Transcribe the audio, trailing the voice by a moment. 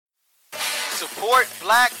Support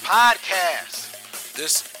Black Podcasts.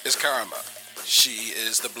 This is Karama. She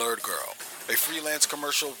is the Blurred Girl, a freelance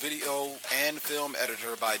commercial video and film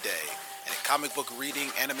editor by day, and a comic book reading,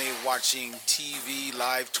 anime watching, TV,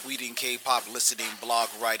 live tweeting, K-pop listening, blog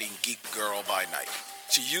writing geek girl by night.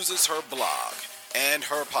 She uses her blog and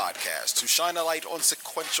her podcast to shine a light on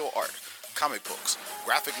sequential art, comic books,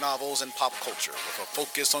 graphic novels, and pop culture, with a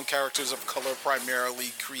focus on characters of color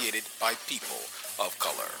primarily created by people of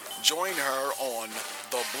color. Join her on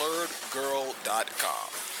theblurredgirl.com.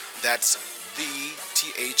 That's the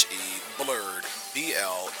THE Blurred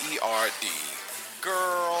BLERD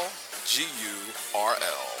Girl GURL.com.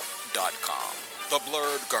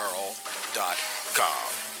 Theblurredgirl.com.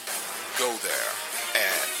 Go there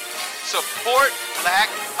and Support Black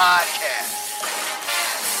Podcasts.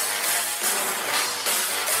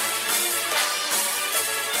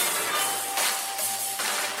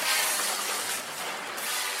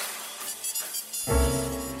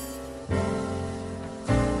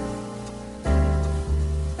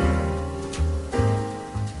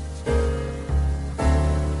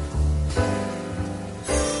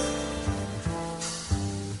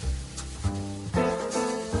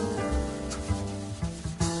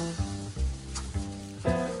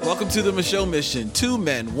 Welcome to the Michelle Mission. 2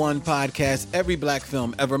 men, 1 podcast, every black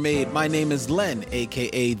film ever made. My name is Len,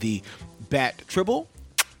 a.k.a. the Bat Tribble.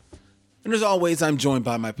 And as always, I'm joined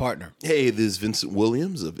by my partner. Hey, this is Vincent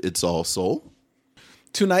Williams of It's All Soul.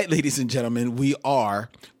 Tonight, ladies and gentlemen, we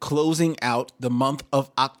are closing out the month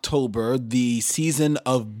of October, the season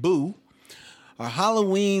of Boo, our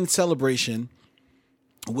Halloween celebration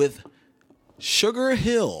with Sugar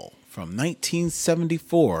Hill from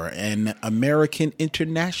 1974, an American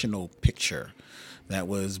international picture that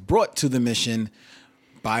was brought to the mission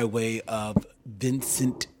by way of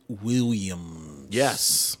Vincent Williams.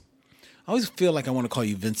 Yes. I always feel like I want to call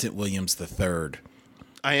you Vincent Williams III.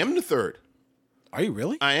 I am the third. Are you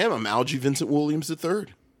really? I am. I'm Algie Vincent Williams the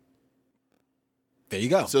third. There you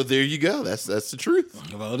go. So there you go. That's the truth.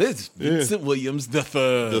 Well, it is. Vincent Williams III.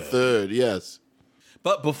 The third, yes.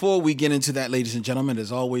 But before we get into that, ladies and gentlemen,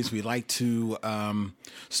 as always, we like to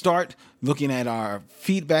start looking at our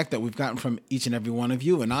feedback that we've gotten from each and every one of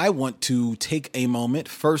you. And I want to take a moment,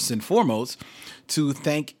 first and foremost, to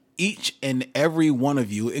thank each and every one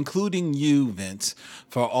of you, including you, Vince,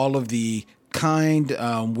 for all of the kind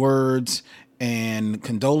words and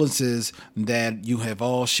condolences that you have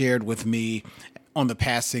all shared with me on the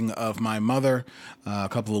passing of my mother a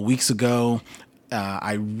couple of weeks ago.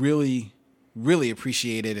 I really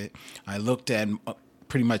appreciated it. I looked at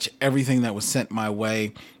pretty much everything that was sent my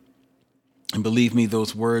way. And believe me,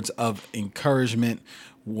 those words of encouragement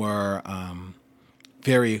were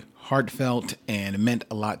very heartfelt and meant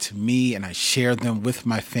a lot to me. And I shared them with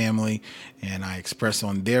my family. And I express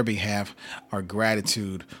on their behalf our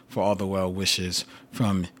gratitude for all the well wishes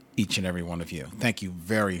from each and every one of you. Thank you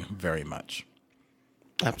very, very much.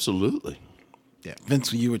 Absolutely. Yeah,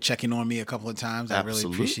 Vince, you were checking on me a couple of times. I really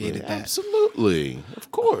appreciated that. Absolutely.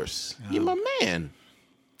 Of course. You're my man.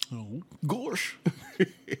 Oh, gosh.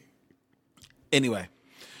 Anyway,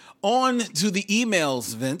 on to the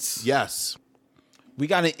emails, Vince. Yes. We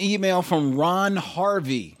got an email from Ron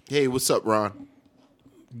Harvey. Hey, what's up, Ron?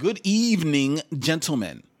 Good evening,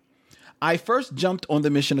 gentlemen. I first jumped on the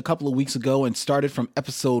mission a couple of weeks ago and started from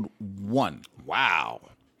episode 1. Wow.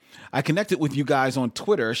 I connected with you guys on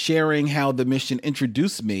Twitter, sharing how the mission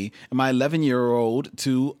introduced me and my 11-year-old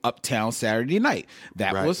to Uptown Saturday Night.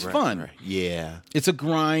 That was fun. Right. Yeah. It's a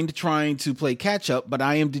grind trying to play catch up, but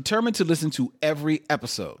I am determined to listen to every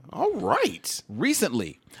episode. All right.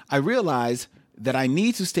 Recently, I realized that I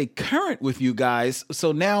need to stay current with you guys,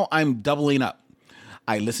 so now I'm doubling up.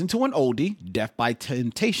 I listened to an oldie, Death by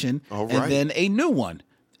Temptation, All right. and then a new one,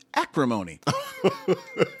 Acrimony.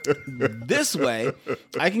 This way,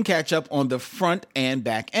 I can catch up on the front and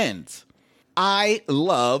back ends. I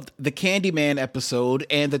loved the Candyman episode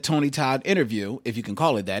and the Tony Todd interview, if you can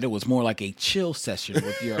call it that. It was more like a chill session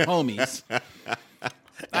with your homies.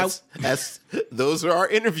 Those are our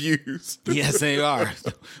interviews. Yes, they are.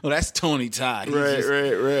 Well, that's Tony Todd.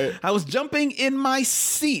 Right. I was jumping in my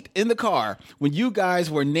seat in the car when you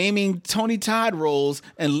guys were naming Tony Todd roles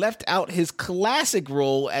and left out his classic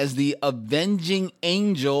role as the avenging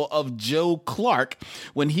angel of Joe Clark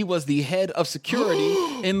when he was the head of security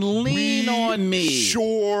in Lean On Me.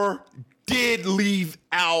 Sure did leave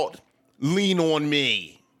out Lean On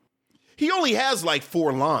Me. He only has like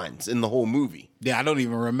 4 lines in the whole movie. Yeah, I don't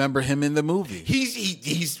even remember him in the movie.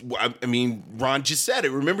 He's I mean, Ron just said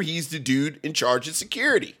it. Remember, he's the dude in charge of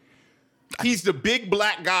security. He's the big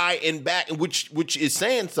black guy in back, which is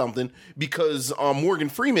saying something because Morgan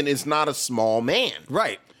Freeman is not a small man,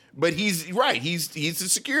 Right. But he's right. He's the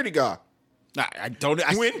security guy. I don't.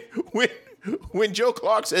 When Joe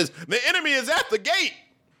Clark says the enemy is at the gate,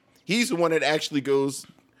 he's the one that actually goes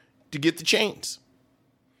to get the chains.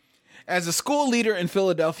 As a school leader in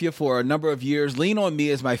Philadelphia for a number of years, Lean on Me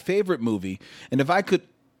is my favorite movie. And if I could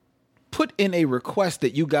put in a request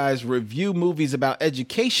that you guys review movies about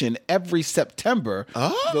education every September,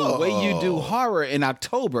 the way you do horror in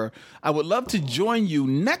October, I would love to join you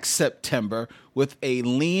next September with a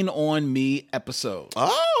Lean on Me episode.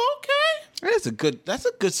 Oh, okay. That's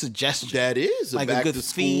a good suggestion. That is like back a good to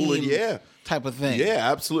school, theme, yeah, type of thing.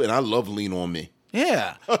 yeah, absolutely. And I love Lean on Me.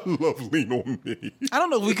 Yeah. I love Lean on Me. I don't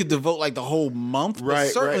know if we could devote like the whole month, but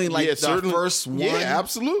certainly like the first one. Yeah,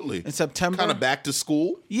 absolutely. In September. Kind of back to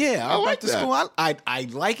school. Yeah, I like back to that. school. I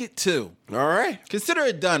like it too. All right. Consider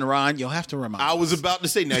it done, Ron. You'll have to remind I us. was about to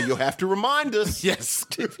say, now you'll have to remind us. Yes.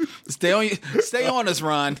 Stay on us,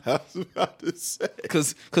 Ron. I was about to say.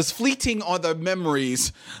 Because fleeting are the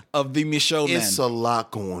memories of the Michaud men. It's a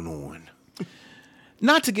lot going on.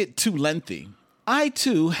 Not to get too lengthy, I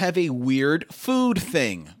too have a weird food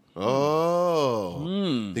thing. Oh.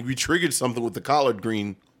 I think we triggered something with the collard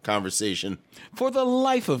green conversation. For the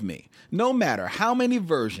life of me, no matter how many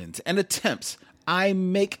versions and attempts I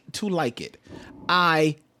make to like it,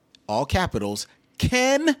 I, all capitals,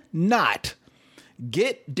 cannot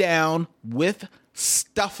get down with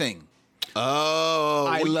stuffing. Oh,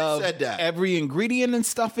 I love you said that. every ingredient in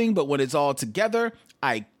stuffing, but when it's all together,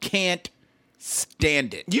 I can't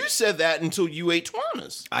stand it. You said that until you ate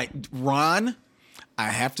Twanas. Ron, I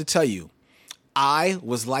have to tell you, I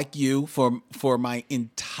was like you for my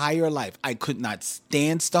entire life. I could not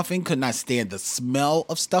stand stuffing, could not stand the smell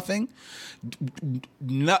of stuffing.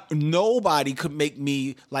 Nobody could make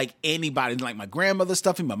me like anybody, like my grandmother's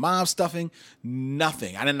stuffing, my mom's stuffing,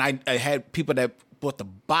 nothing. I had people that bought the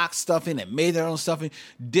box stuffing, that made their own stuffing,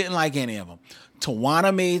 didn't like any of them.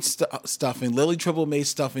 Tawana made stuffing, Lily Tribble made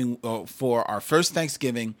stuffing for our first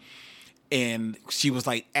Thanksgiving, and she was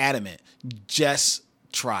like adamant, just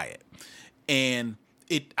try it. And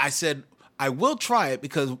I said, I will try it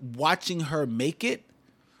because watching her make it,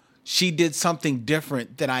 she did something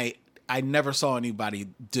different that I never saw anybody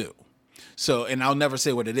do. So, and I'll never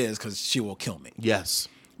say what it is because she will kill me. Yes.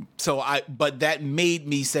 But that made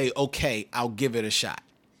me say, okay, I'll give it a shot.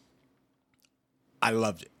 I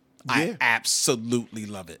loved it. Yeah. I absolutely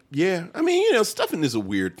love it. Yeah. I mean, stuffing is a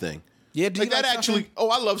weird thing. Yeah, do you like that stuffing? actually? Oh,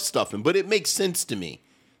 I love stuffing, but it makes sense to me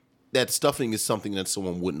that stuffing is something that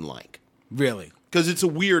someone wouldn't like. Really? Because it's a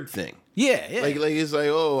weird thing. Yeah. Like it's like,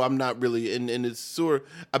 oh, I'm not really, and it's sort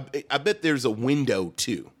of, I bet there's a window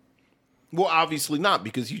too. Well, obviously not,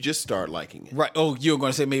 because you just start liking it. Right. Oh, you were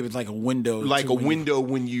going to say maybe it's like a window. Like a window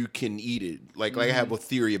when you can eat it. Like I have a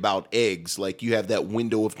theory about eggs. Like you have that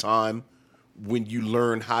window of time when you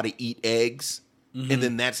learn how to eat eggs, and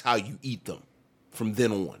then that's how you eat them from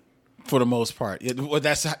then on. For the most part. Well,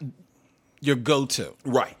 that's your go-to.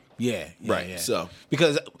 Right. Yeah. Right. Yeah. So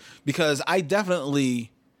because I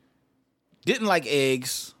definitely didn't like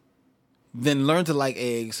eggs, then learned to like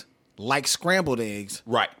eggs, like scrambled eggs.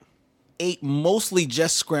 Right. Ate mostly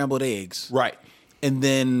just scrambled eggs. Right. And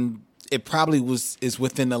then it probably is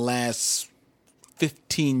within the last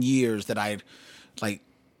 15 years that I like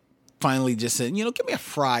finally just said, give me a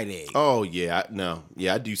fried egg. Oh yeah, no.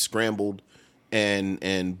 Yeah, I do scrambled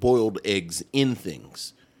and boiled eggs in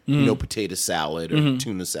things. Potato salad or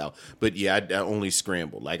tuna salad. But yeah, I only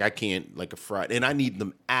scrambled. Like I can't like a fried, and I need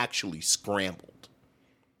them actually scrambled.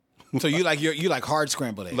 So you like hard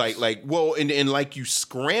scrambled eggs. Like like you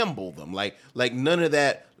scramble them. Like none of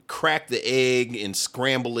that crack the egg and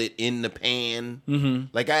scramble it in the pan. Mm-hmm.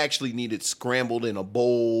 Like I actually need it scrambled in a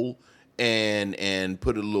bowl and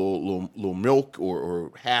put a little milk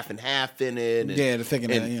or half and half in it. And, to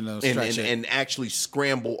thicken it, stretch it. And actually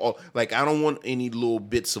scramble all, like I don't want any little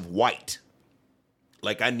bits of white.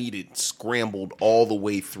 Like I need it scrambled all the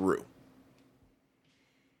way through.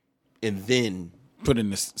 And then put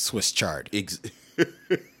in the Swiss chard.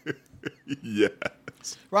 Yes.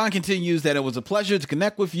 Ron continues that it was a pleasure to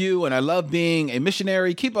connect with you, and I love being a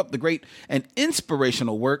missionary. Keep up the great and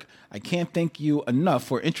inspirational work. I can't thank you enough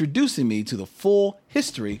for introducing me to the full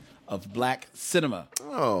history of black cinema.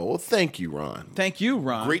 Oh, well, thank you, Ron. Thank you,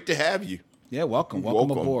 Ron. Great to have you. Yeah, welcome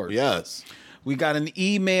aboard. Yes. We got an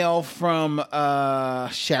email from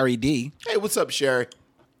Sherry D. Hey, what's up, Sherry?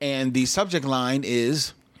 And the subject line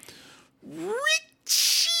is Richie.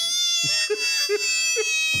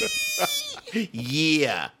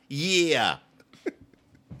 Yeah.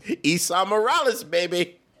 Esau Morales,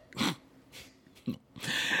 baby.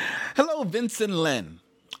 Hello, Vincent Len.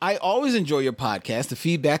 I always enjoy your podcast, the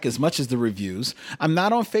feedback as much as the reviews. I'm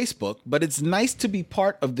not on Facebook, but it's nice to be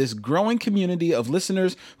part of this growing community of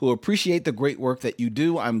listeners who appreciate the great work that you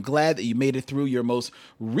do. I'm glad that you made it through your most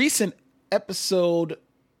recent episode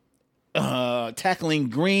tackling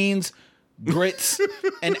greens, grits,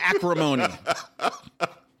 and acrimony.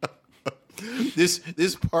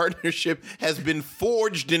 This partnership has been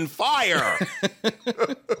forged in fire.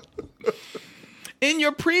 In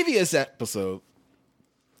your previous episode,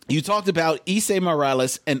 you talked about Issei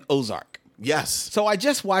Morales and Ozark. Yes. So I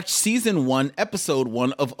just watched season 1, episode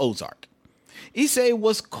 1 of Ozark. Issei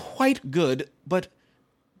was quite good, but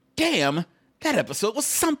damn, that episode was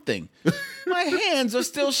something. My hands are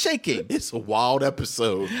still shaking. It's a wild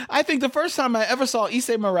episode. I think the first time I ever saw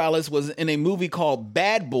Issei Morales was in a movie called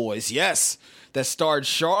Bad Boys, yes, that starred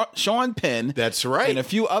Sean Penn. That's right. And a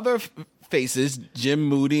few other faces, Jim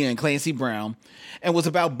Moody and Clancy Brown, and was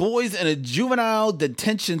about boys in a juvenile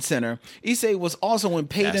detention center. Issei was also in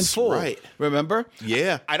Paid in Full. Right. Remember?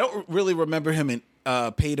 Yeah. I don't really remember him in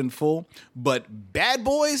Paid in Full, but Bad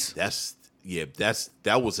Boys?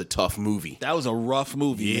 That was a tough movie. That was a rough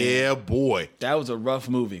movie. Yeah, man. boy. That was a rough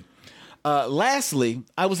movie. Lastly,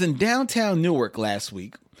 I was in downtown Newark last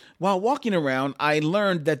week. While walking around, I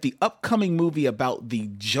learned that the upcoming movie about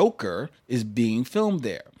the Joker is being filmed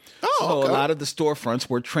there. So a lot of the storefronts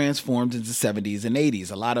were transformed into 70s and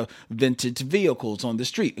 80s. A lot of vintage vehicles on the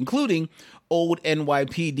street, including old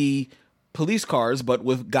NYPD police cars, but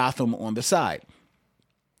with Gotham on the side.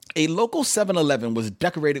 A local 7-Eleven was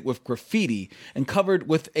decorated with graffiti and covered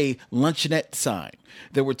with a luncheonette sign.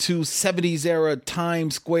 There were 2 70s-era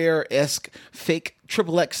Times Square-esque fake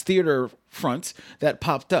XXX theater fronts that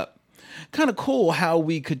popped up. Kind of cool how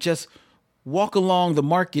we could just walk along the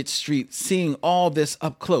market street seeing all this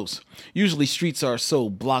up close. Usually streets are so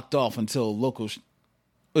blocked off until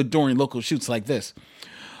during local shoots like this.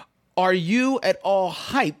 Are you at all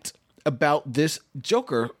hyped about this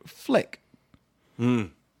Joker flick?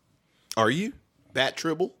 Are you? Bat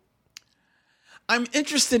Tribble? I'm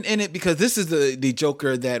interested in it because this is the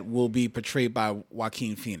Joker that will be portrayed by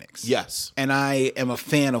Joaquin Phoenix. Yes. And I am a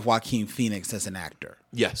fan of Joaquin Phoenix as an actor.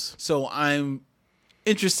 Yes. So I'm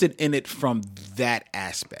interested in it from that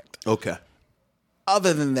aspect. Okay.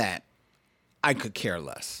 Other than that, I could care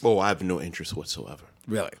less. Oh, I have no interest whatsoever.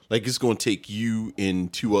 Really? Like, it's going to take you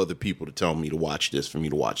and 2 other people to tell me to watch this for me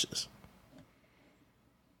to watch this.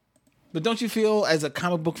 But don't you feel, as a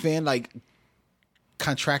comic book fan, like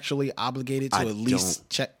contractually obligated to at least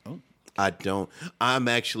check? Oh. I don't. I'm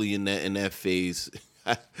actually in that phase.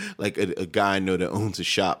 Like a guy I know that owns a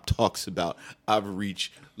shop talks about. I've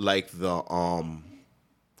reached like the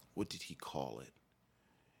what did he call it?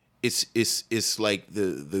 It's like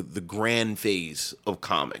the grand phase of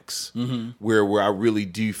comics, where I really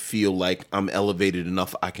do feel like I'm elevated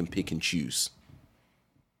enough I can pick and choose.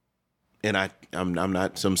 And I'm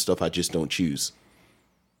not, some stuff I just don't choose.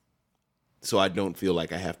 So I don't feel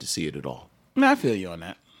like I have to see it at all. I feel you on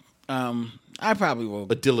that. I probably will.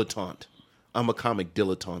 A dilettante. I'm a comic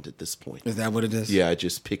dilettante at this point. Is that what it is? Yeah, I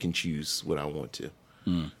just pick and choose what I want to.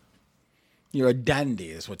 You're a dandy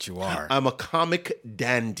is what you are. I'm a comic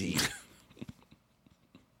dandy.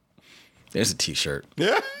 There's a t-shirt.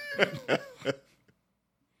 Yeah.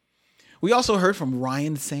 We also heard from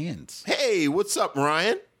Ryan Sands. Hey, what's up,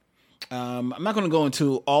 Ryan? I'm not going to go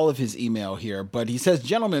into all of his email here, but he says,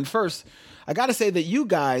 gentlemen, first, I got to say that you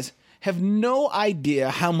guys have no idea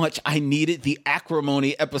how much I needed the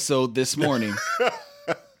acrimony episode this morning.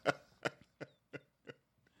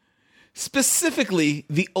 Specifically,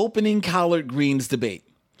 the opening collard greens debate.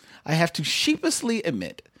 I have to sheepishly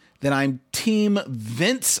admit that I'm Team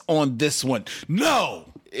Vince on this one.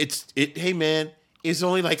 No! Hey, man, it's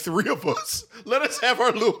only like 3 of us. Let us have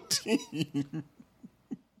our little team.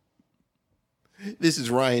 This is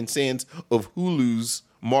Ryan Sands of Hulu's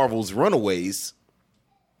Marvel's Runaways.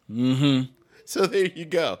 Mm-hmm. So there you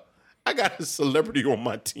go. I got a celebrity on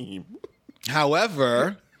my team.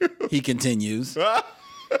 However, he continues,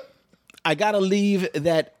 I got to leave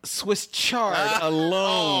that Swiss chard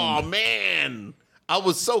alone. Oh, man. I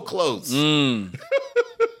was so close. And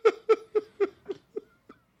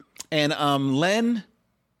Len,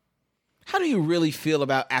 how do you really feel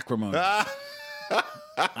about acrimony?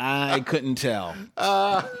 I couldn't tell.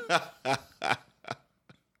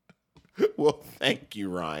 Well, thank you,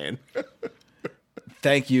 Ryan.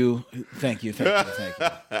 Thank you.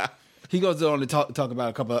 He goes on to talk about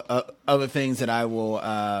a couple of other things that I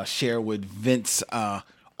will share with Vince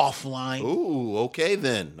offline. Ooh, okay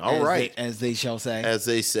then. All right. As they shall say. As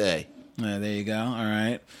they say. There you go. All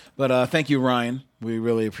right. But thank you, Ryan. We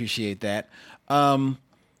really appreciate that.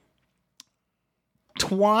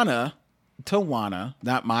 Tawana,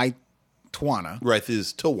 not my Tawana, Right, this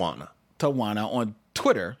is Tawana. on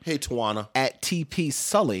Twitter Hey, Tawana. at TP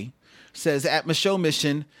Sully says, at Michelle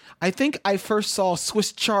Mission, I think I first saw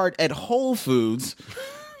Swiss chard at Whole Foods.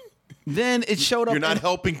 Then it showed up. You're not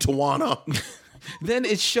helping Tawana. Then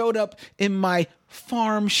it showed up in my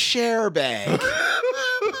farm share bag.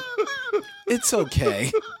 It's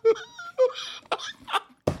okay.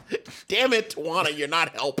 Damn it, Tawana, you're not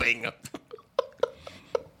helping.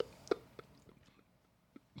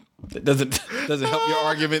 Does it help your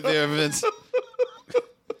argument there, Vince?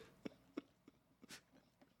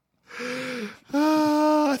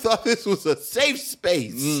 I thought this was a safe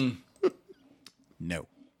space. No.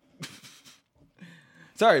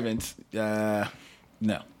 Sorry, Vince. No.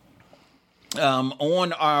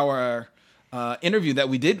 On our interview that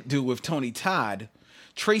we did do with Tony Todd,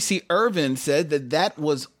 Tracy Irvin said that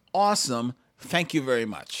was awesome. Thank you very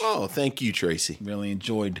much. Oh, thank you, Tracy. Really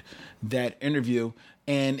enjoyed that interview.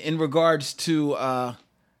 And in regards to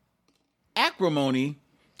acrimony,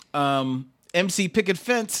 MC Picket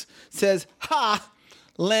Fence says, ha,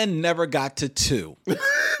 Len never got to 2.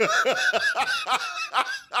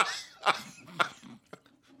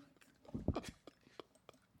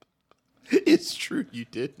 It's true, you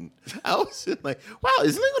didn't. I was like, wow,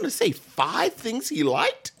 isn't he going to say 5 things he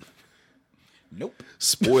liked? Nope.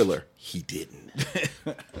 Spoiler, he didn't.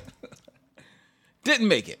 Didn't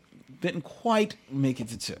make it. Didn't quite make it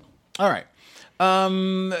to 2. All right.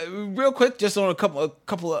 Real quick, just on a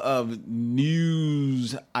couple of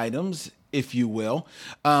news items, if you will.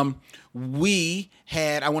 I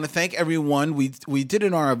want to thank everyone. We did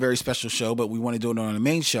it on our very special show, but we want to do it on the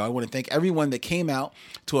main show. I want to thank everyone that came out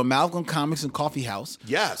to Amalgam Comics and Coffee House.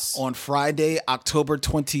 Yes. On Friday, October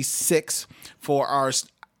 26th for our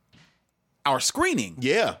screening.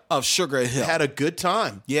 Yeah. Of Sugar Hill. Had a good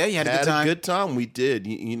time. Yeah, you had a good time. Had a good time. We did.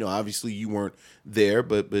 You know, obviously you weren't there,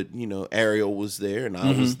 but you know, Ariel was there and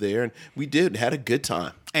I was there, and we had a good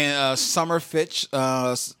time. And Summer Fitch,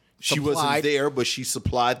 she wasn't there, but she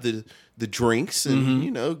supplied the drinks, and you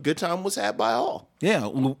know, good time was had by all. Yeah,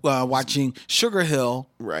 watching Sugar Hill.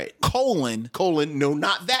 Right. Colon. No,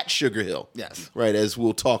 not that Sugar Hill. Yes. Right, as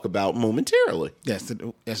we'll talk about momentarily. Yes,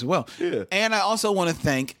 as well. Yeah. And I also want to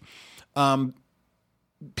thank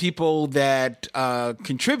people that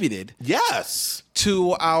contributed Yes.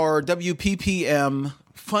 to our WPPM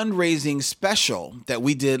fundraising special that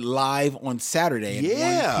we did live on Saturday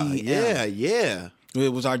at 1 p.m. Yeah.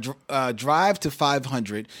 It was our drive to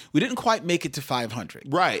 500. We didn't quite make it to 500.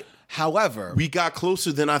 Right. However, We got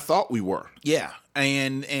closer than I thought we were. yeah,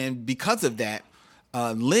 and because of that,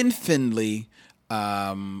 Lynn Findley,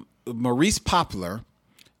 Maurice Poplar,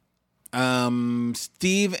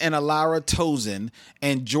 Steve and Alara Tozin,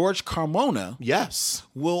 and George Carmona Yes.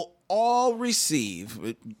 will all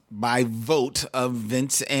receive, by vote of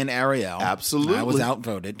Vince and Ariel. Absolutely. I was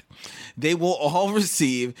outvoted. They will all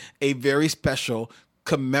receive a very special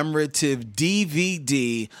commemorative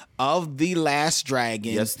DVD of The Last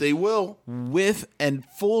Dragon. Yes, they will. With a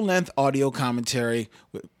full-length audio commentary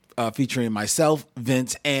featuring myself,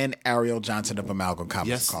 Vince, and Ariel Johnson of Amalgam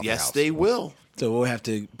Comics. Yes, they will. So we'll have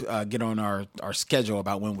to get on our schedule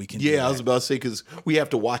about when we can do Yeah, that. I was about to say, because we have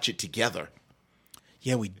to watch it together.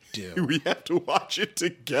 Yeah, we do. We have to watch it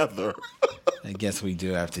together. I guess we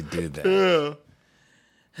do have to do that.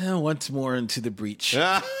 Yeah. Once more into the breach,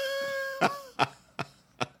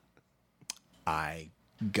 I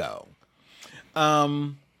go.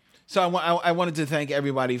 So I wanted to thank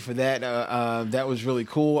everybody for that. That was really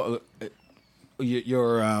cool.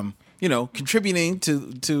 You're contributing to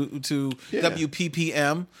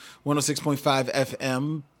WPPM 106.5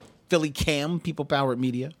 FM, Philly Cam, People Powered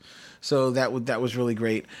Media. So that was really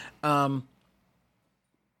great. And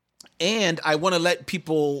I want to make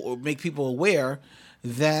people aware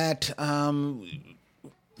that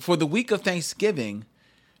for the week of Thanksgiving,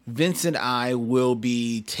 Vince and I will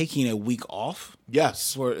be taking a week off.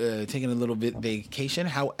 Yes. For taking a little bit vacation.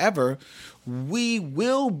 However, we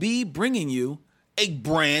will be bringing you a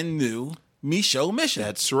brand new Micheaux Mission.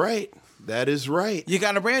 That's right. That is right. You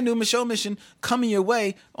got a brand new Micheaux Mission coming your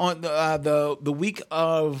way on the week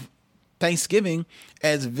of Thanksgiving,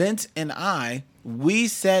 as Vince and we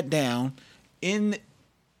sat down in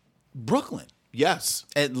Brooklyn. Yes.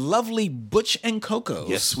 At lovely Butch and Coco's.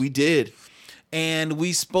 Yes, we did. And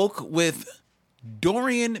we spoke with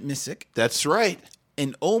Dorian Missick. That's right.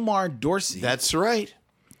 And Omar Dorsey. That's right.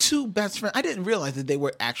 Two best friends. I didn't realize that they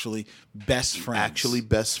were actually best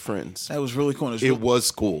friends. That was really cool. It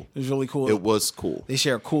was cool. It was really cool. It was cool. They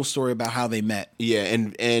share a cool story about how they met. Yeah,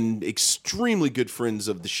 and extremely good friends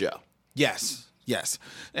of the show. Yes. Yes.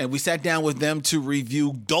 And we sat down with them to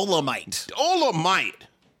review Dolomite. Dolomite.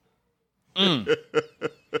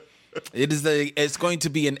 It's going to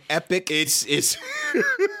be an epic. It's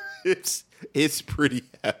pretty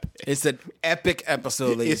epic. It's an epic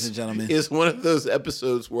episode, ladies and gentlemen. It's one of those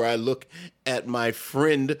episodes where I look at my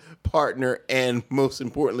friend, partner, and most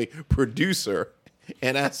importantly, producer,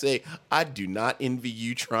 and I say, I do not envy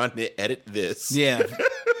you trying to edit this. Yeah.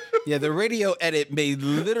 Yeah, the radio edit may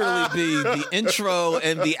literally be the intro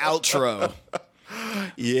and the outro.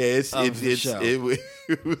 Yes, show.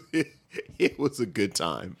 it was a good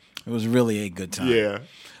time. It was really a good time. Yeah.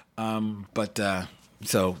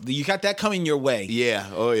 So you got that coming your way. Yeah.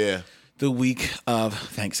 Oh, yeah. The week of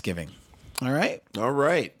Thanksgiving. All right. All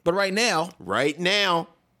right. But right now,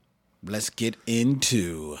 let's get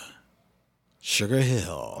into Sugar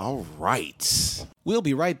Hill. All right. We'll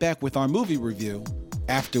be right back with our movie review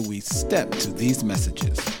after we step to these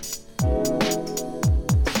messages.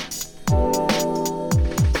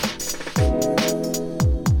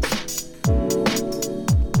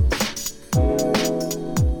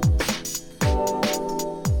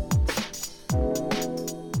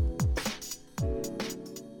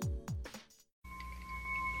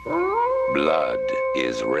 Blood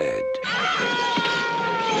is red.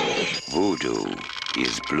 Voodoo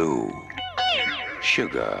is blue.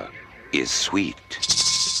 Sugar is sweet.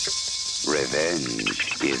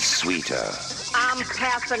 Revenge is sweeter. I'm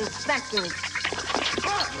passing sentence.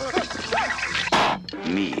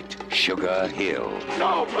 Meet Sugar Hill.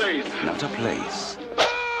 No, please. Not a place,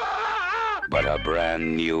 but a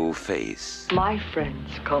brand new face. My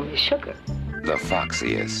friends call me Sugar. The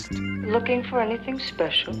foxiest, Looking for anything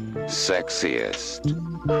special? sexiest,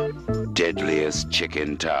 deadliest chick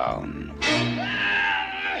in town.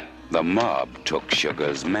 The mob took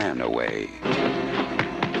Sugar's man away.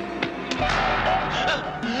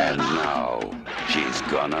 And now she's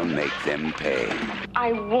gonna make them pay.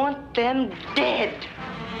 I want them dead.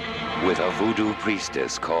 With a voodoo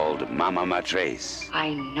priestess called Mama Matrace.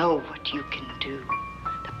 I know what you can do.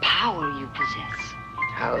 The power you possess.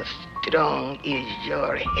 How strong is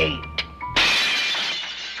your hate?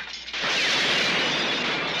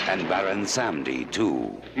 And Baron Samdi,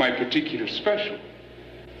 too. My particular special.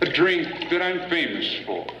 A drink that I'm famous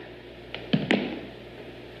for.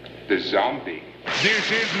 The zombie.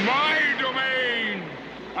 This is my domain,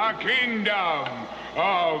 a kingdom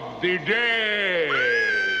of the dead.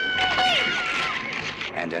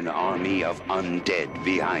 And an army of undead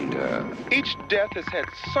behind her. Each death has had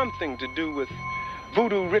something to do with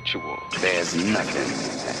voodoo ritual. There's nothing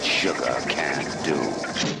that Sugar can't do.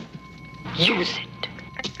 Use it.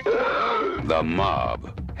 The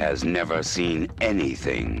mob has never seen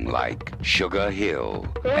anything like Sugar Hill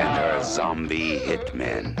and her zombie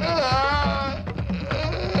hitmen.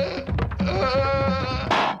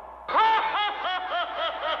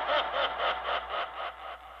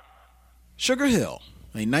 Sugar Hill,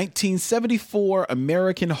 a 1974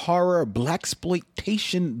 American horror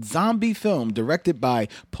blaxploitation zombie film directed by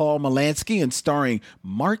Paul Malasky and starring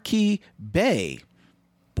Marquis Bay,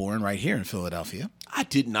 born right here in Philadelphia. I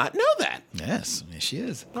did not know that. Yes, there she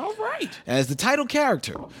is. All right. As the title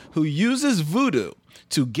character who uses voodoo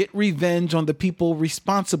to get revenge on the people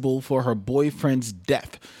responsible for her boyfriend's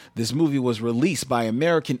death. This movie was released by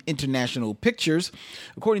American International Pictures.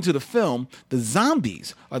 According to the film, the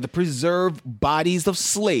zombies are the preserved bodies of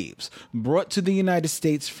slaves brought to the United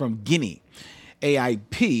States from Guinea.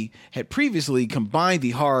 AIP had previously combined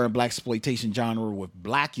the horror and blaxploitation genre with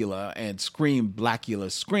Blackula and Scream,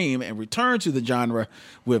 Blackula, Scream, and returned to the genre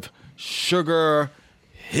with Sugar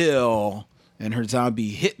Hill and her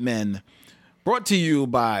zombie hitmen, brought to you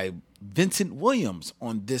by Vincent Williams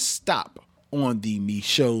on this stop on the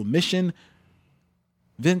Michaud mission.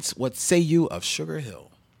 Vince, what say you of Sugar Hill?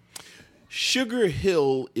 Sugar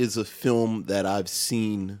Hill is a film that I've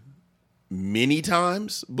seen many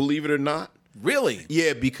times, believe it or not. Really?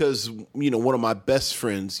 Yeah, because, one of my best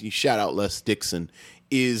friends, you shout out Les Dixon,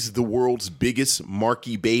 is the world's biggest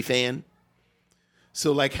Marky Bay fan.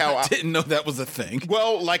 So like how I didn't know that was a thing.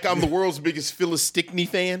 Well, like I'm the world's biggest Phyllis Stickney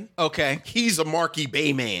fan. Okay. He's a Marky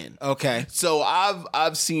Bay man. Okay. So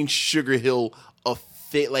I've seen Sugar Hill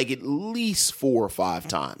like at least 4 or 5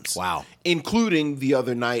 times. Wow. Including the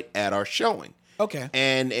other night at our showing. Okay.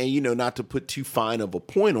 And not to put too fine of a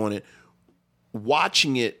point on it,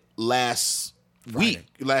 watching it last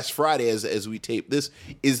Friday as we tape this,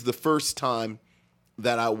 is the first time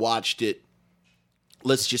that I watched it,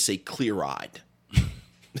 let's just say clear-eyed.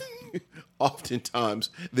 Oftentimes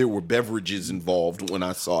there were beverages involved when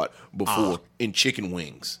I saw it before in chicken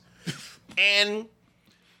wings. And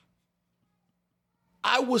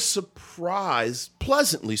I was surprised,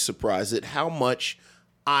 pleasantly surprised at how much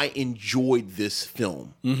I enjoyed this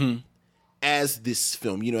film. As this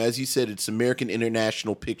film. You know, as you said, it's American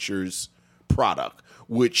International Pictures product,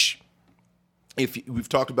 which, if we've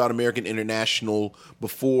talked about American International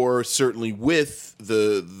before, certainly with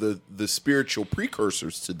the spiritual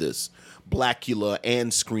precursors to this, Blackula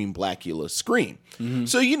and Scream, Blackula, Scream.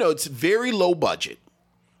 So, you know, it's very low budget.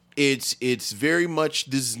 It's very much,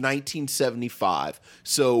 this is 1975.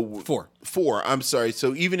 So four. I'm sorry.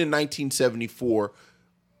 So even in 1974,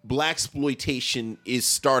 blaxploitation is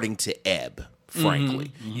starting to ebb,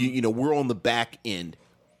 frankly. You know, we're on the back end.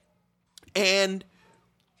 And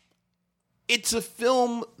it's a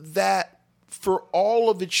film that, for all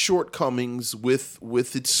of its shortcomings with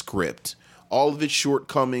its script, all of its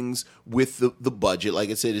shortcomings with the budget, like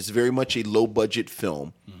I said, it's very much a low budget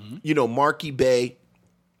film. You know, Marky Bay,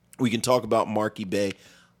 we can talk about Marky Bay.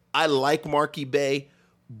 I like Marky Bay,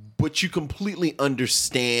 but you completely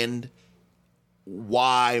understand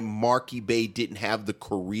why Marky Bay didn't have the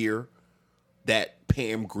career that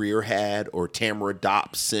Pam Grier had, or Tamara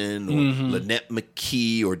Dobson, or Lynette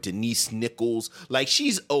McKee, or Denise Nichols. Like,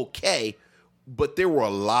 she's okay, but there were a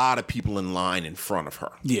lot of people in line in front of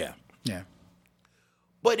her. Yeah.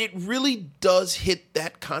 But it really does hit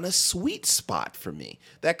that kind of sweet spot for me.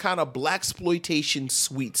 That kind of blaxploitation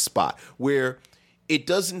sweet spot where it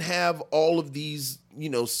doesn't have all of these,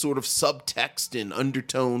 you know, sort of subtext and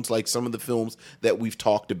undertones like some of the films that we've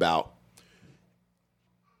talked about.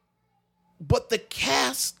 But the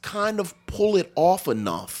cast kind of pull it off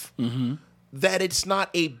enough that it's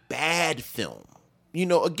not a bad film. You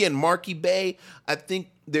know, again, Marky Bay, I think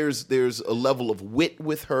there's a level of wit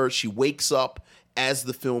with her. She wakes up as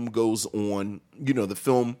the film goes on. You know, the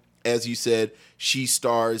film, as you said, she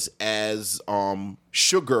stars as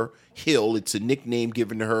Sugar Hill. It's a nickname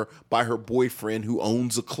given to her by her boyfriend, who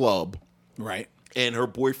owns a club. Right. And her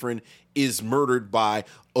boyfriend is murdered by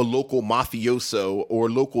a local mafioso or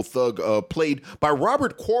local thug, played by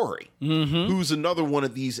Robert Quarry, who's another one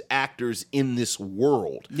of these actors in this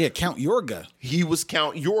world. Yeah, Count Yorga. He was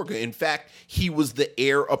Count Yorga. In fact, he was the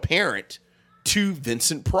heir apparent to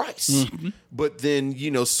Vincent Price. But then,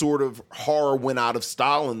 you know, sort of horror went out of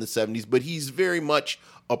style in the 70s, but he's very much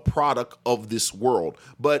a product of this world.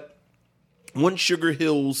 But when Sugar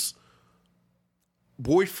Hill's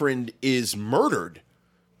boyfriend is murdered,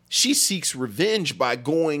 she seeks revenge by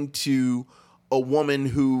going to a woman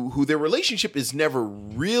who their relationship is never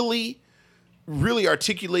really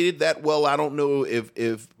articulated that well. I don't know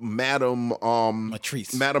if Madame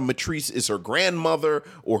Matrice is her grandmother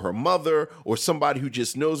or her mother or somebody who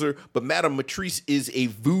just knows her, but Madame Matrice is a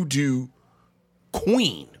voodoo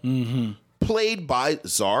queen played by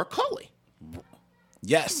Zara Cully.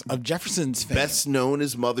 Yes, of Jefferson's fame. Best known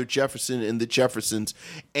as Mother Jefferson in The Jeffersons.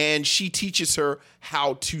 And she teaches her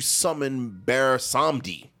how to summon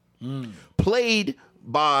Barasamdi, played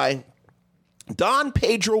by Don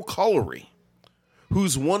Pedro Cullery,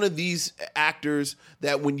 who's one of these actors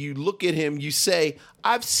that when you look at him, you say,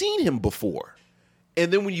 I've seen him before.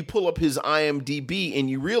 And then when you pull up his IMDb and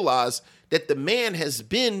you realize that the man has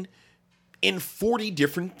been in 40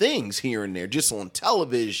 different things here and there, just on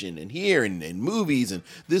television and here and in movies and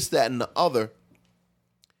this, that, and the other.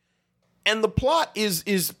 And the plot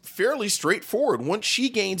is fairly straightforward. Once she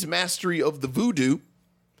gains mastery of the voodoo,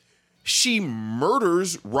 she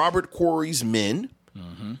murders Robert Quarry's men,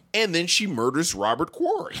 and then she murders Robert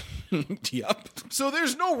Quarry. Yep. So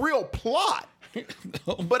there's no real plot.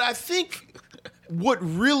 But I think what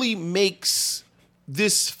really makes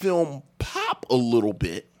this film pop a little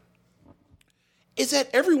bit is that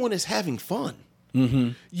everyone is having fun.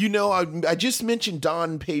 You know, I just mentioned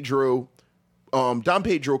Don Pedro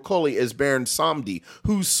Cully as Baron Samdi,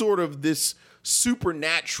 who's sort of this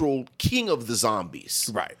supernatural king of the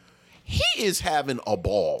zombies. Right. He is having a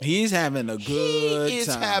ball. He's having a good time. He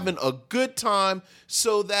is having a good time,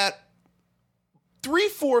 so that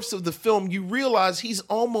 3/4 of the film, you realize he's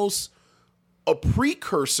almost a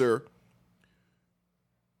precursor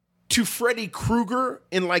to Freddy Krueger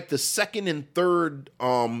in like the second and third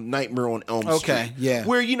Nightmare on Elm Street. Okay, yeah.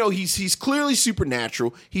 Where, you know, he's clearly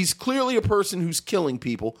supernatural. He's clearly a person who's killing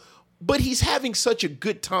people, but he's having such a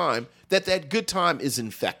good time that good time is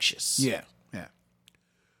infectious. Yeah.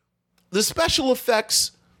 The special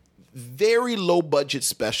effects, very low budget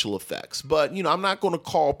special effects, but, you know, I'm not going to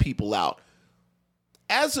call people out.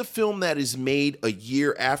 As a film that is made a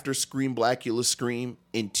year after Scream, Blackula, Scream,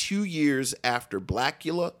 and 2 years after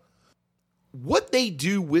Blackula, what they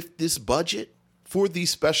do with this budget for these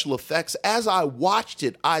special effects, as I watched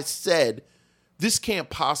it, I said, this can't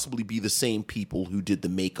possibly be the same people who did the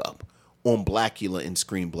makeup on Blackula and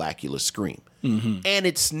Scream, Blackula, Scream. And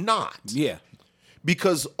it's not. Yeah.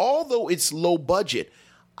 Because although it's low budget,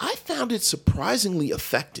 I found it surprisingly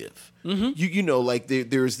effective. You know, like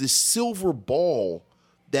there's this silver ball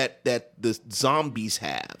that the zombies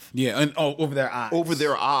have. Yeah, and over their eyes. Over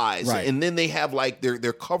their eyes. Right. And then they have like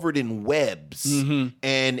they're covered in webs.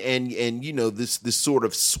 And you know, this sort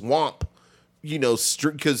of swamp, you know,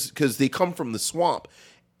 because they come from the swamp.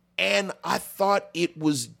 And I thought it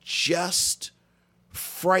was just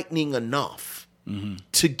frightening enough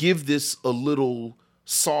to give this a little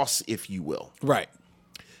sauce, if you will. Right.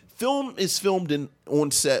 Film is filmed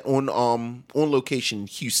on location in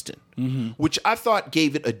Houston, which I thought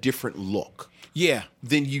gave it a different look. Yeah.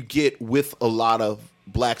 Than you get with a lot of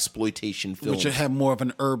blaxploitation films, Which have more of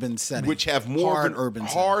an urban setting. Which have more hard of an urban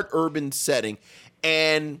hard setting. urban setting,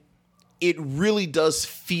 and it really does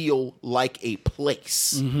feel like a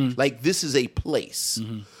place. Like this is a place.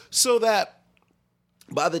 So that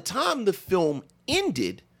by the time the film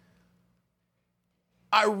ended,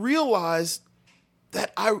 I realized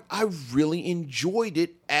that I really enjoyed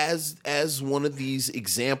it as one of these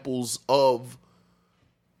examples of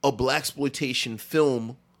a blaxploitation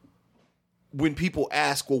film. When people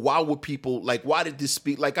ask, well, why would people why did this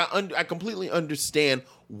speak? Like I completely understand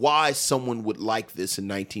why someone would like this in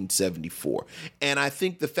 1974, and I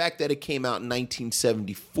think the fact that it came out in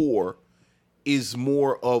 1974 is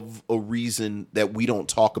more of a reason that we don't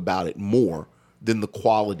talk about it more than the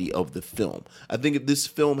quality of the film. I think if this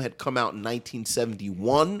film had come out in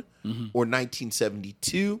 1971 or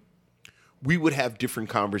 1972, we would have different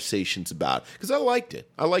conversations about it. Because I liked it.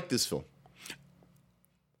 I liked this film.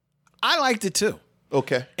 I liked it too.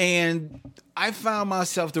 Okay. And I found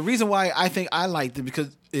myself, the reason why I think I liked it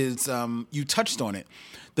because is you touched on it.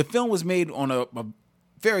 The film was made on a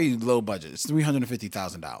very low budget. It's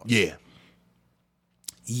 $350,000. Yeah.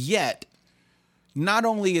 Yet, not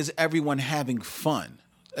only is everyone having fun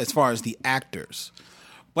as far as the actors,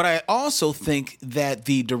 but I also think that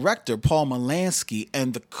the director, Paul Malasky,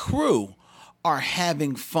 and the crew are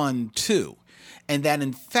having fun too. And that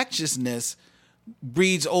infectiousness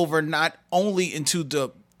breeds over not only into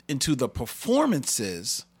the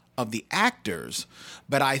performances of the actors,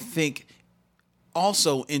 but I think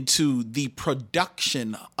also into the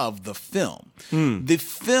production of the film. The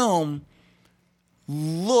film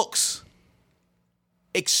looks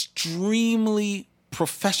extremely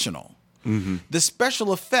professional. The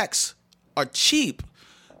special effects are cheap,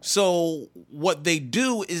 so what they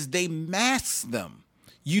do is they mask them.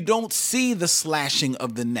 You don't see the slashing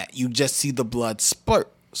of the net. You just see the blood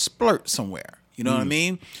splurt somewhere. You know what I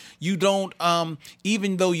mean? You don't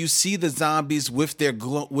even though you see the zombies with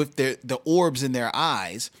the orbs in their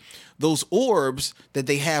eyes, those orbs that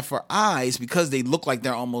they have for eyes, because they look like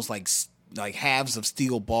they're almost like halves of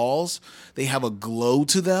steel balls, they have a glow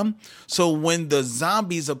to them. So when the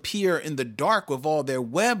zombies appear in the dark with all their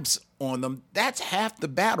webs on them, that's half the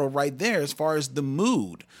battle right there as far as the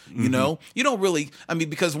mood. You know, you don't really, I mean,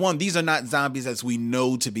 because one, these are not zombies as we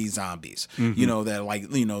know to be zombies. You know, they're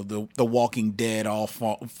like, you know, the Walking Dead, all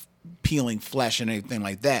peeling flesh and everything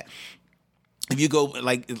like that. If you go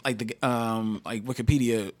like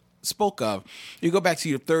Wikipedia spoke of, you go back to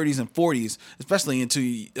your 30s and 40s, especially into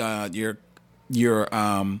your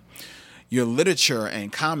literature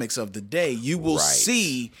and comics of the day, you will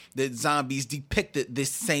see that zombies depicted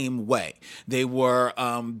this same way. They were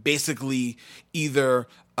basically either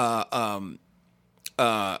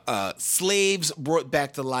slaves brought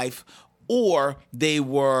back to life, or they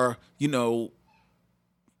were, you know,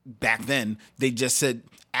 back then they just said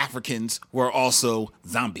Africans were also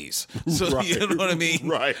zombies. So you know what I mean?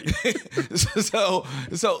 Right. so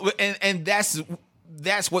and that's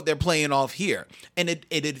what they're playing off here. And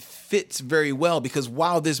it fits very well, because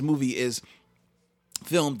while this movie is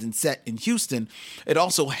filmed and set in Houston, it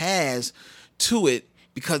also has to it,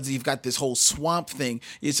 because you've got this whole swamp thing,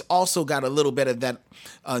 it's also got a little bit of that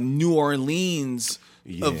New Orleans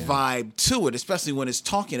vibe to it, especially when it's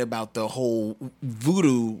talking about the whole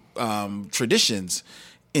voodoo traditions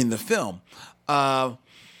in the film.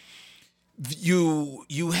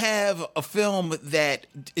 You have a film that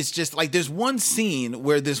is just like, there's one scene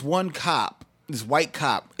where this one cop, this white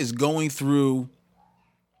cop, is walking through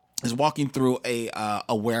a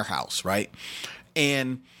warehouse, right?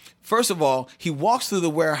 And first of all, he walks through the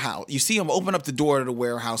warehouse. You see him open up the door to the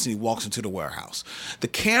warehouse, and he walks into the warehouse. The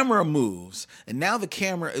camera moves, and now the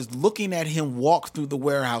camera is looking at him walk through the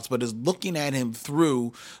warehouse, but is looking at him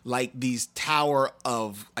through like these tower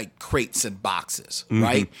of like crates and boxes,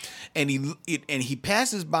 right? And he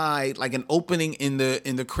passes by like an opening in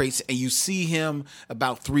the crates, and you see him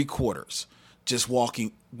about 3/4 just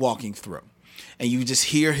walking through. And you just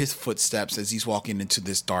hear his footsteps as he's walking into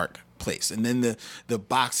this dark place. And then the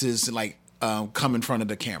boxes come in front of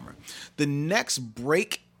the camera. The next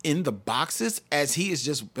break in the boxes, as he has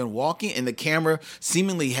just been walking and the camera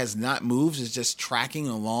seemingly has not moved, is just tracking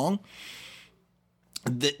along.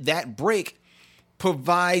 That break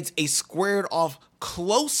provides a squared off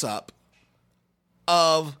close up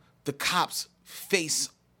of the cop's face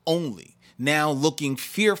only, now looking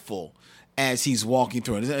fearful as he's walking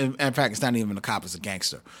through it. In fact, it's not even a cop, it's a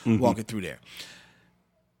gangster walking through there.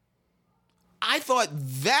 I thought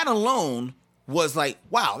that alone was like,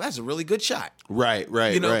 wow, that's a really good shot. Right.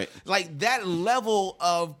 Like that level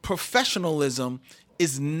of professionalism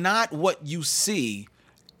is not what you see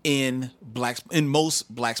in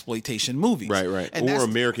most blaxploitation movies. Right. And or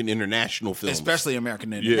American international films. Especially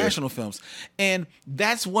American international films. And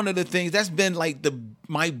that's one of the things that's been like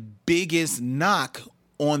my biggest knock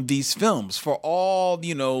on these films, for all,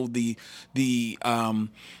 the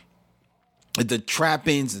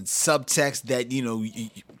trappings and subtext that,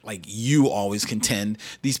 you always contend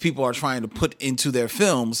these people are trying to put into their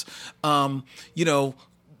films.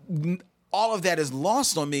 All of that is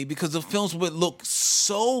lost on me because the films would look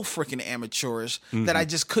so freaking amateurish that I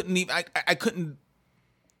just couldn't even, I couldn't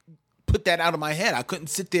put that out of my head. I couldn't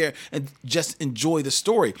sit there and just enjoy the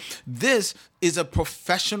story. This is a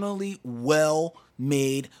professionally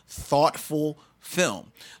well-made, thoughtful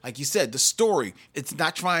film. Like you said, the story, it's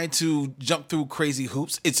not trying to jump through crazy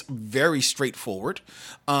hoops. It's very straightforward.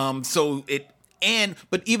 But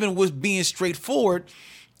even with being straightforward,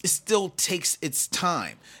 it still takes its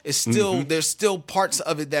time. It's still there's still parts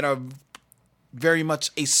of it that are very much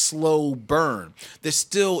a slow burn. There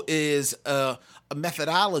still is a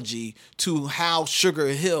methodology to how Sugar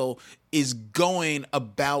Hill is going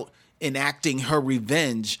about enacting her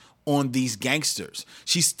revenge on these gangsters.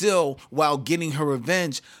 She's still, while getting her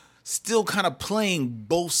revenge, still kind of playing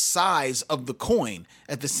both sides of the coin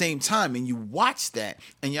at the same time. And you watch that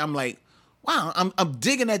and I'm like, wow, I'm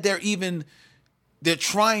digging that they're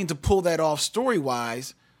trying to pull that off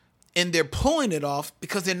story-wise, and they're pulling it off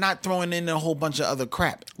because they're not throwing in a whole bunch of other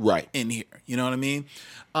crap in here. You know what I mean?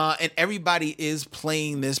 And everybody is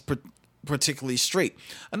playing this particularly straight.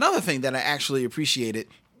 Another thing that I actually appreciated,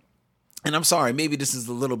 and I'm sorry, maybe this is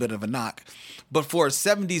a little bit of a knock, but for a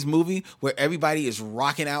 70s movie where everybody is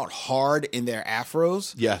rocking out hard in their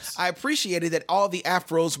afros, yes, I appreciated that all the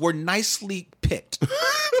afros were nicely picked.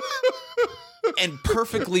 And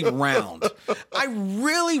perfectly round. I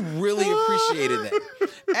really, really appreciated that.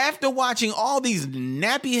 After watching all these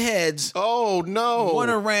nappy heads run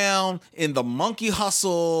around in The Monkey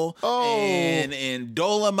Hustle and in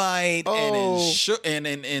Dolomite and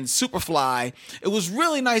in Superfly, it was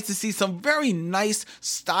really nice to see some very nice,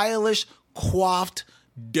 stylish, coiffed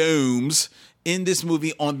domes in this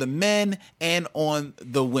movie on the men and on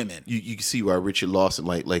the women. You can see why Richard Lawson,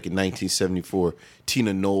 like in 1974,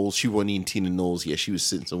 Tina Knowles, she wasn't even Tina Knowles yet. She was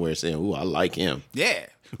sitting somewhere saying, ooh, I like him. Yeah.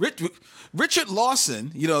 Richard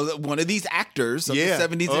Lawson, one of these actors of the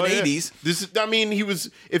 70s and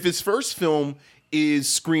 80s. If his first film is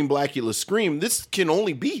Scream Blackula Scream, this can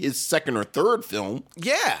only be his second or third film.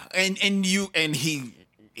 Yeah. And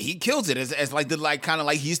he kills it as like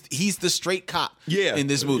he's the straight cop in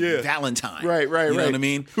this movie, Valentine. Right. You know what I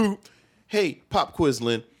mean? Hey, Pop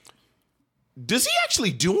Quizlin, does he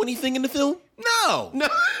actually do anything in the film? No. I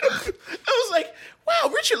was like,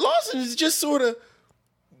 wow, Richard Lawson is just sort of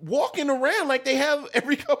walking around like they have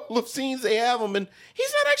every couple of scenes they have him, and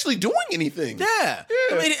he's not actually doing anything. Yeah.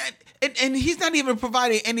 I mean, and he's not even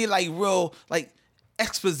providing any real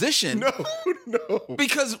exposition. No.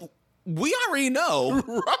 Because we already know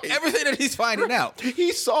everything that he's finding out.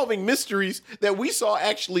 He's solving mysteries that we saw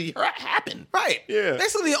actually happen. Right. Yeah.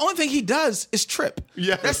 Basically, the only thing he does is trip.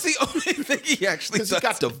 Yeah. That's the only thing he actually does. Because he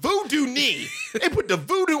got the voodoo knee. They put the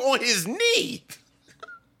voodoo on his knee.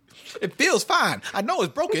 It feels fine. I know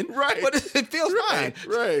it's broken, but it feels fine.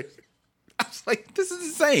 Right. I was like, this is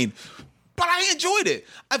insane. But I enjoyed it.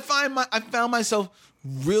 I found myself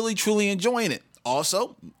really, truly enjoying it.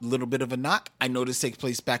 Also, a little bit of a knock. I know this takes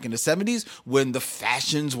place back in the 70s when the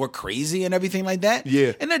fashions were crazy and everything like that.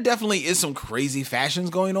 Yeah. And there definitely is some crazy fashions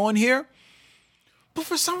going on here. But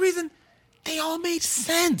for some reason, they all made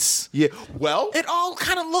sense. Yeah. Well, it all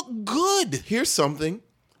kind of looked good. Here's something.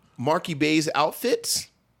 Marky Bay's outfits,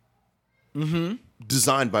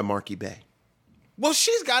 designed by Marky Bay. Well,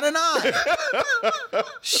 she's got an eye.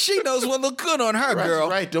 She knows what look good on her, girl.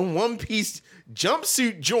 Right, them one-piece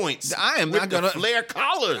jumpsuit joints. I am with not gonna the flare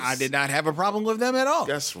collars. I did not have a problem with them at all.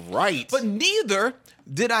 That's right. But neither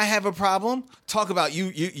did I have a problem. Talk about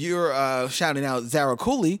you're shouting out Zara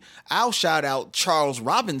Cooley. I'll shout out Charles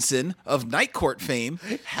Robinson of Night Court fame.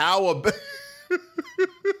 How about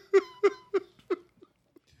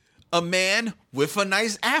a man with a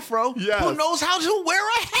nice afro Yes. who knows how to wear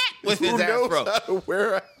a hat with his afro. knows how to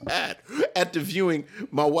wear a hat? At the viewing,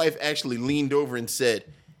 my wife actually leaned over and said,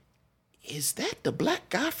 "Is that the black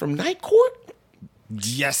guy from Night Court?"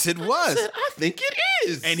 Yes, it I was. said, "I think it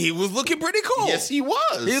is." And he was looking pretty cool. yes, he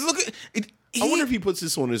was. He was looking. I wonder if he puts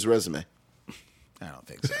this on his resume. I don't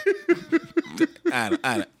think so. I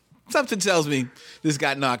don't. Something tells me this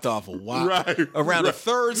got knocked off a while. Around the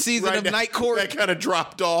third season of Night Court. That kind of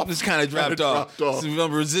dropped off. This kind of dropped off. So when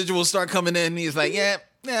residuals start coming in, he's like, I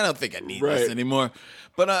don't think I need this anymore.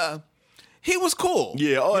 But he was cool.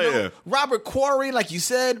 Yeah, yeah. Robert Quarry, like you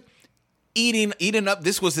said, eating up.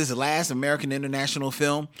 This was his last American international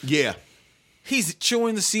film. Yeah. He's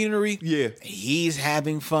chewing the scenery. Yeah. He's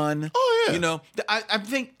having fun. Oh, yeah. You know, I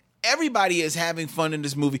think everybody is having fun in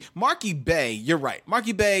this movie. Marky Bay, you're right.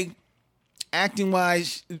 Marky Bay, acting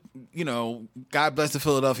wise, you know, God bless the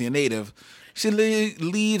Philadelphia native, she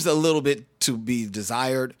leaves a little bit to be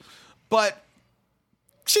desired, but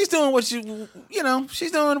she's doing what she's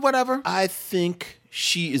doing whatever. I think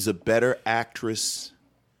she is a better actress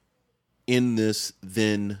in this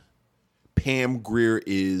than Pam Grier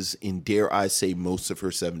is in, dare I say, most of her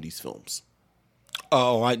 70s films.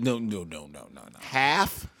 Oh, no.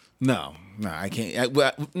 Half? No, I can't.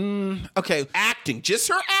 Okay. Acting, just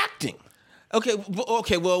her acting. Okay,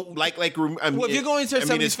 well, Like I mean, well, if you're going to I mean,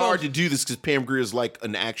 70s it's hard films- to do this because Pam Grier is like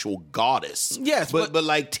an actual goddess. Yes, but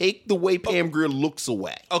like take the way Pam Grier looks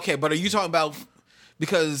away. Okay, but are you talking about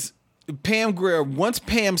because Pam Grier, once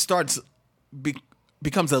Pam starts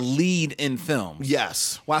becomes a lead in films,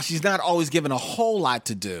 Yes. while she's not always given a whole lot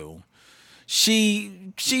to do,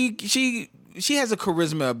 she has a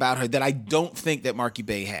charisma about her that I don't think that Marky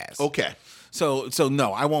Bay has. Okay. So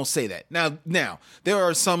no, I won't say that. Now there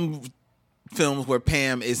are some films where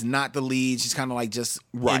Pam is not the lead. She's kind of like just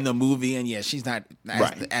in the movie, and she's not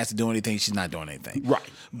asked to do anything. She's not doing anything. Right.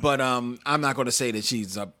 But I'm not going to say that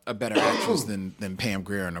she's a better actress than Pam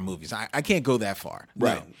Grier in her movies. I can't go that far.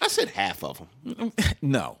 Right. I said half of them.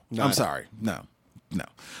 No. I'm sorry. No.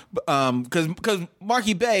 Because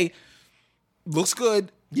Marky Bay looks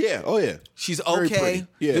good. Yeah. Oh, yeah. She's Very okay. pretty.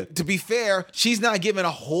 Yeah. To be fair, she's not given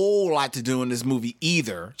a whole lot to do in this movie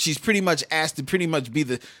either. She's pretty much asked to pretty much be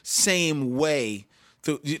the same way,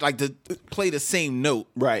 to play the same note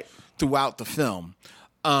throughout the film.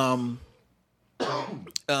 And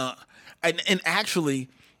actually,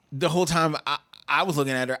 the whole time I was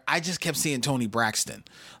looking at her, I just kept seeing Toni Braxton.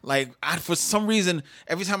 For some reason,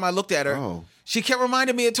 every time I looked at her, she kept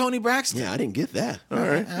reminding me of Toni Braxton. Yeah, I didn't get that. All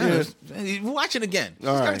right. Watch it again. She's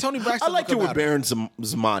All got right. a Toni Braxton. I liked her look with about her. Baron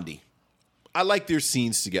Zamandi. I liked their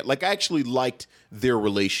scenes together. I actually liked their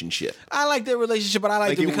relationship. I like their relationship, but I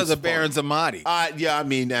liked it because was of Baron fun. Zamadi. Yeah, I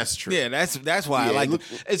mean, that's true. Yeah, that's why I liked it.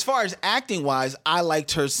 As far as acting wise, I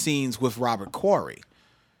liked her scenes with Robert Quarry.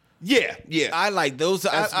 Yeah. I like those.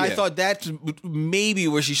 I thought that's maybe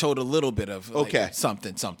where she showed a little bit of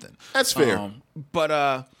something. That's fair. But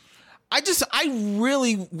I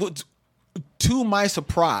really would, to my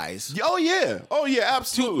surprise. Oh yeah,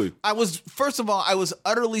 absolutely. I was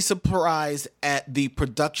utterly surprised at the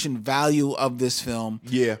production value of this film.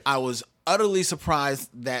 Yeah. I was utterly surprised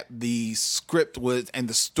that the script and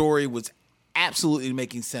the story was absolutely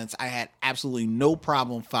making sense. I had absolutely no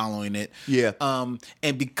problem following it. Yeah.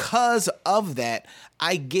 And because of that,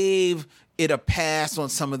 I gave it a pass on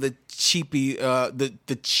some of the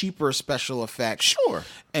the cheaper special effects. Sure.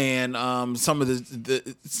 And some of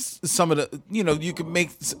the you could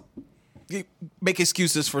make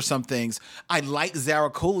excuses for some things. I like Zara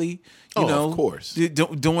Cooley, of course,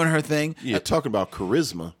 doing her thing. Yeah, talking about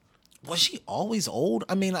charisma. Was she always old?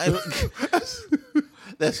 I mean,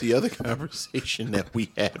 that's the other conversation that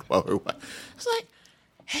we had while we were watching. It's like,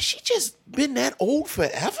 has she just been that old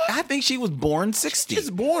forever? I think she was born 60. She's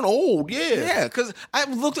born old, yeah. Yeah, because I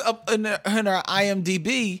looked up in her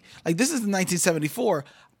IMDb, like this is 1974.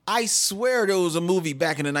 I swear there was a movie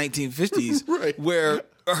back in the 1950s where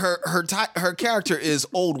her character is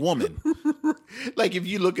old woman. Like if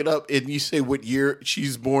you look it up and you say what year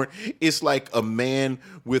she's born, it's like a man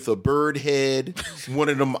with a bird head, one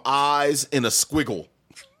of them eyes, and a squiggle.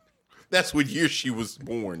 That's what year she was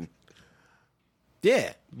born.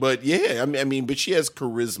 Yeah. But yeah, I mean, but she has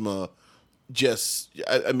charisma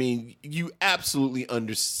I mean, you absolutely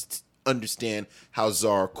understand how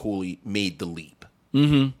Zara Cooley made the leap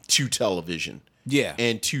to television. Yeah.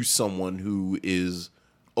 And to someone who is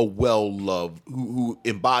a well-loved, who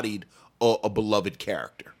embodied a beloved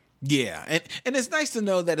character. Yeah, and it's nice to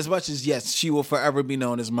know that as much as, yes, she will forever be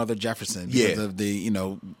known as Mother Jefferson because of the,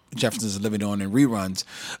 Jefferson's living on in reruns.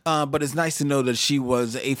 But it's nice to know that she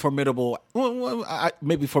was a formidable,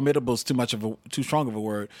 maybe formidable is too strong of a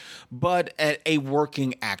word, but a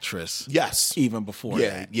working actress. Yes. Even before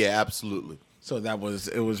that. Yeah, absolutely. So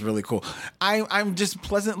it was really cool. I'm just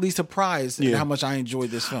pleasantly surprised at how much I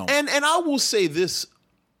enjoyed this film. And I will say this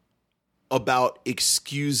about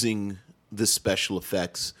excusing the special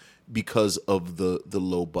effects because of the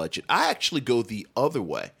low budget. I actually go the other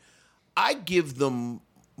way. I give them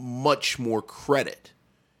much more credit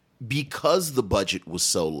because the budget was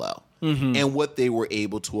so low and what they were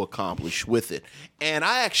able to accomplish with it. And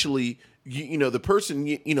I actually, the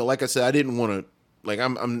person, like I said, I didn't want to, like,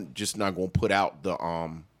 I'm just not going to put out the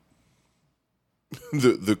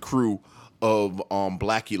the crew of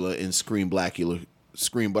Blackula and Scream,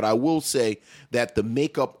 but I will say that the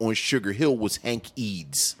makeup on Sugar Hill was Hank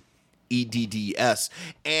Eads, EDDS.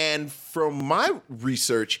 And from my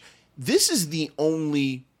research, this is the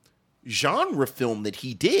only genre film that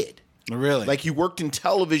he did. Really? Like, he worked in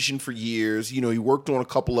television for years. He worked on a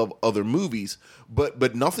couple of other movies,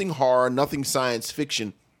 but nothing horror, nothing science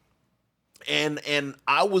fiction. And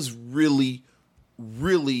I was really,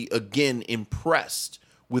 really, again, impressed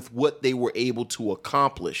with what they were able to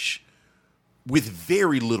accomplish with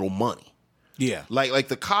very little money. Yeah. Like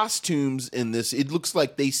the costumes in this, it looks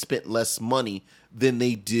like they spent less money than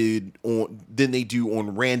they do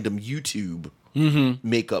on random YouTube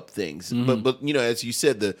makeup things. But as you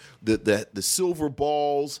said, the silver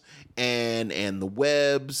balls and the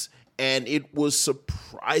webs, and it was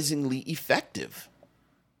surprisingly effective.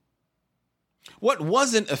 What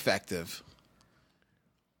wasn't effective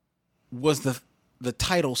was the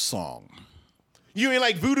title song. You mean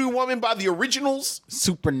like Voodoo Woman by the Originals?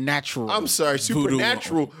 Supernatural. I'm sorry,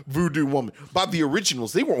 Supernatural Voodoo Woman by the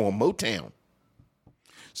Originals. They were on Motown.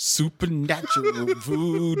 Supernatural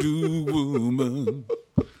Voodoo Woman.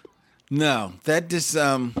 No, that just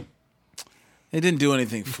it didn't do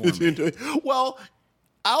anything for me. Well,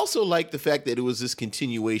 I also like the fact that it was this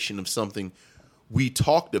continuation of something we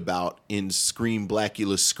talked about in Scream,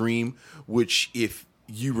 Blackula Scream, which, if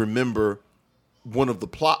you remember, one of the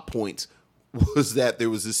plot points was that there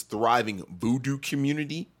was this thriving voodoo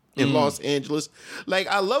community in Los Angeles. Like,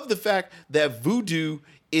 I love the fact that voodoo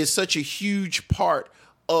is such a huge part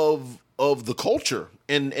of the culture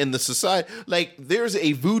and the society. Like, there's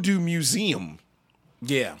a voodoo museum.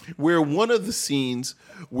 Yeah. Where one of the scenes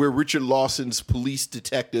where Richard Lawson's police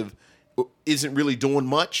detective isn't really doing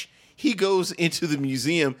much, he goes into the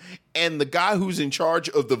museum, and the guy who's in charge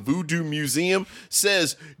of the Voodoo Museum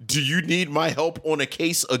says, "Do you need my help on a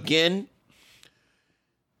case again?"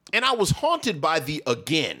 And I was haunted by the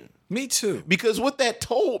again. Me too. Because what that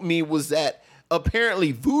told me was that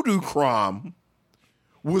apparently voodoo crime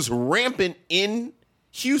was rampant in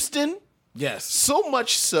Houston. Yes. So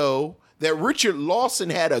much so that Richard Lawson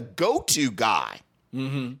had a go-to guy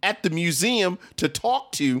at the museum to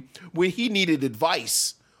talk to when he needed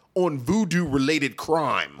advice on voodoo-related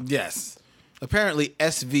crime. Yes. Apparently,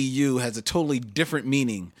 SVU has a totally different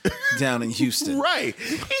meaning down in Houston. Right.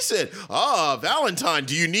 He said, Valentine,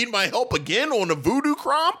 do you need my help again on a voodoo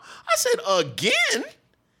crime? I said, again?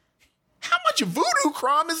 How much voodoo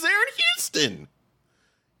crime is there in Houston?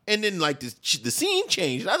 And then, like, the scene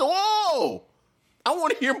changed. I said, whoa, I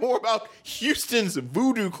want to hear more about Houston's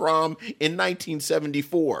voodoo crime in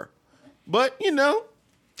 1974. But,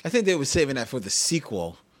 I think they were saving that for the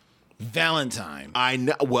sequel, Valentine. I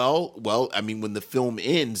know. Well, I mean, when the film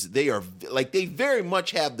ends, they very much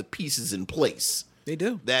have the pieces in place. They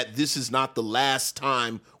do. That this is not the last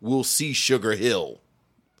time we'll see Sugar Hill.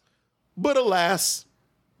 But alas,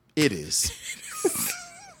 it is.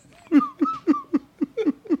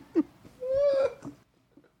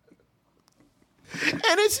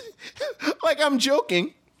 And it's like, I'm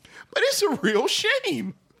joking, but it's a real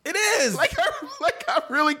shame. It is. Like I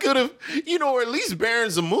really could have, or at least Baron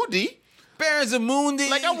Zammundi.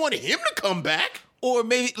 Like, I wanted him to come back. Or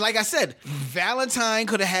maybe, like I said, Valentine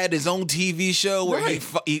could have had his own TV show where he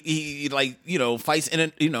fights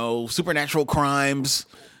in supernatural crimes.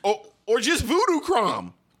 Or just voodoo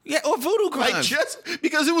crime. Yeah, or voodoo crime. Like, just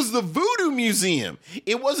because it was the Voodoo Museum.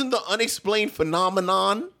 It wasn't the unexplained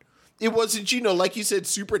phenomenon. It wasn't, like you said,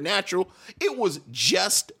 supernatural. It was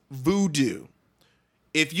just voodoo.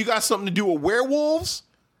 If you got something to do with werewolves,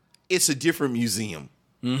 it's a different museum.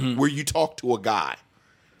 where you talk to a guy.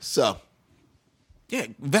 So, Yeah,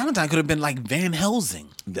 Valentine could have been like Van Helsing.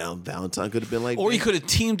 Valentine could have been like, Or he could have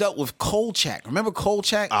teamed up with Kolchak. Remember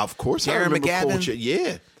Kolchak? Of course, I Karen remember McGavin? Kolchak.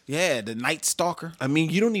 Yeah. Yeah, the Night Stalker. I mean,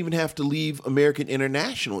 you don't even have to leave American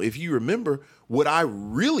International. If you remember, what I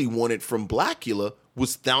really wanted from Blackula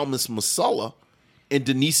was Thalmus Masala and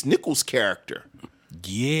Denise Nichols' character.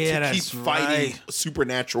 Yeah, to that's keep fighting right.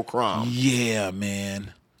 supernatural crime. Yeah,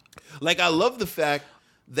 man. Like, I love the fact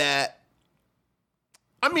that,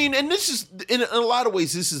 I mean, and this is, in a lot of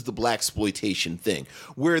ways, this is the blaxploitation thing,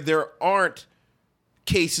 where there aren't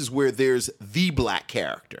cases where there's the black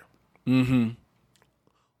character. Mm-hmm.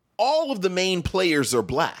 All of the main players are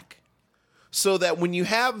black. So that when you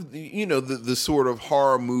have, you know, the sort of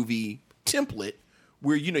horror movie template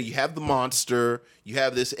where, you know, you have the monster, you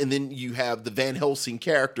have this, and then you have the Van Helsing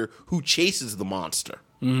character who chases the monster.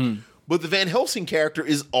 Mm-hmm. But the Van Helsing character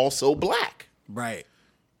is also black. Right.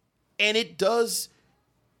 And it does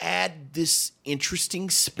add this interesting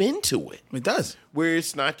spin to it. It does. Where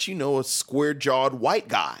it's not, you know, a square-jawed white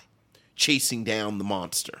guy chasing down the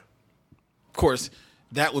monster. Of course,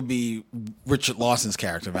 that would be Richard Lawson's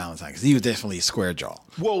character, Valentine, because he was definitely a square jaw.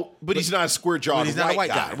 Well, but he's not a square-jawed he's not a white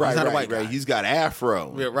guy. Right, He's not a right, white right. guy. He's got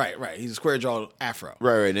afro. Yeah, right. He's a square jawed afro.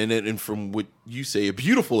 Right. And from what you say, a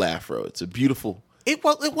beautiful afro. It's a beautiful... It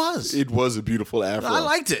was. It was a beautiful afro. I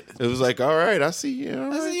liked it. It was like, all right, I see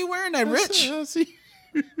you. I see you wearing that, Rich. I see.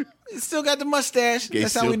 He still got the mustache.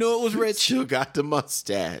 That's how we knew it was Rich. Still got the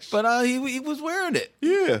mustache. But he was wearing it.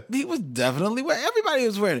 Yeah. He was definitely wearing it. Everybody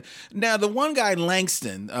was wearing it. Now, the one guy,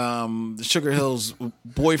 Langston, the Sugar Hill's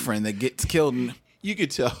boyfriend that gets killed. You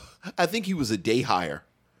could tell. I think he was a day hire.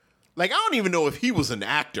 Like, I don't even know if he was an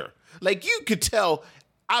actor. Like, you could tell,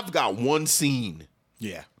 I've got one scene.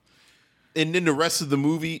 Yeah. And then the rest of the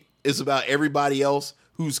movie is about everybody else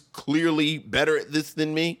who's clearly better at this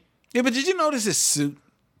than me. Yeah, but did you notice his suit?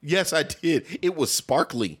 Yes, I did. It was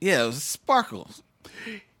sparkly. Yeah, it was sparkles.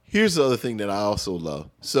 Here's the other thing that I also love.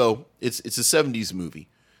 So it's a 70s movie.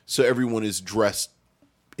 So everyone is dressed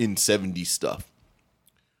in 70s stuff.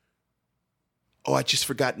 Oh, I just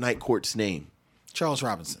forgot Night Court's name. Charles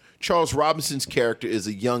Robinson. Charles Robinson's character is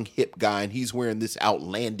a young hip guy, and he's wearing this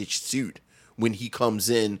outlandish suit when he comes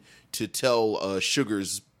in to tell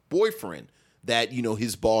Sugar's boyfriend that, you know,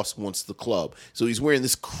 his boss wants the club. So he's wearing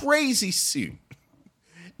this crazy suit.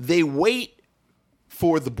 They wait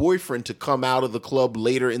for the boyfriend to come out of the club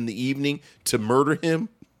later in the evening to murder him,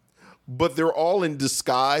 but they're all in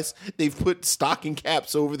disguise. They've put stocking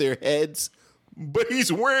caps over their heads, but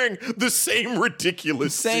he's wearing the same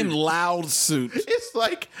ridiculous Same suit. loud suit. It's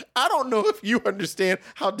like, I don't know if you understand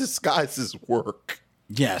how disguises work.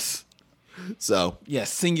 Yes. So,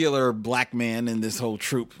 Yes, singular black man in this whole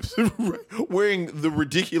troupe. wearing the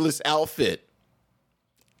ridiculous outfit.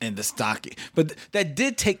 And the stocking. But that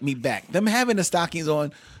did take me back. Them having the stockings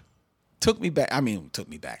on took me back. I mean, took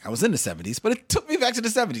me back. I was in the 70s, but it took me back to the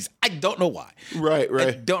 70s. I don't know why. Right.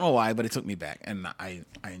 I don't know why, but it took me back. And I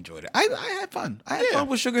enjoyed it. I had fun. I had fun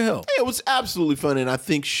with Sugar Hill. It was absolutely fun, and I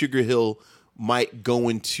think Sugar Hill might go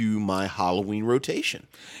into my Halloween rotation.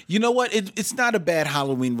 You know what? It's not a bad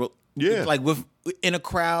Halloween. Yeah. Like in a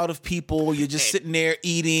crowd of people, you're just sitting there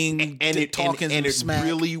eating and talking and it smack.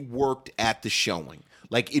 really worked at the showing.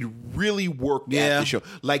 Like, it really worked at the show.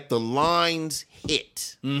 Like, the lines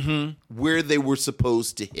hit where they were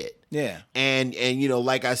supposed to hit. Yeah. And you know,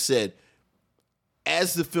 like I said,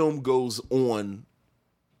 as the film goes on,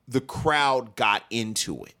 the crowd got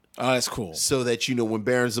into it. Oh, that's cool. So that, you know, when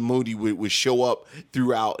Baron Zamudi would show up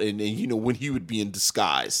throughout and, you know, when he would be in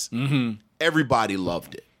disguise, everybody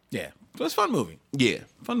loved it. Yeah. So it's a fun movie. Yeah.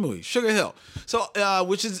 Fun movie. Sugar Hill. So,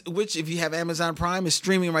 which if you have Amazon Prime, is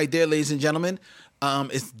streaming right there, ladies and gentlemen.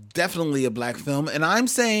 It's definitely a black film. And I'm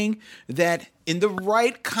saying that in the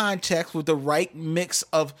right context, with the right mix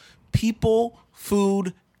of people,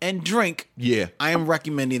 food, and drink, Yeah. I am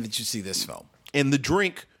recommending that you see this film. And the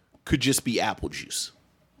drink could just be apple juice.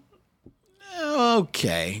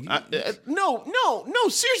 Okay. No,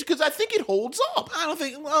 seriously, because I think it holds up. I don't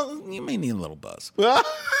think, well, you may need a little buzz. You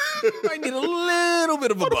might need a little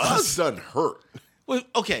bit of a Buzz buzz. doesn't hurt. Well,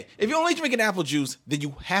 okay, if you're only drinking apple juice, then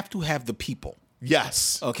you have to have the people.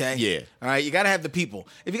 Yes. Okay. Yeah. All right. You got to have the people.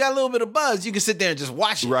 If you got a little bit of buzz, you can sit there and just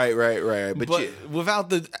watch it. Right. But But without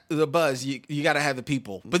the buzz, you got to have the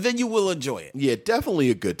people. But then you will enjoy it. yeah, definitely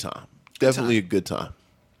a good time. Definitely a good time.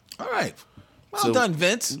 All right. Well So- done,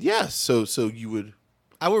 Vince. Yes. So you would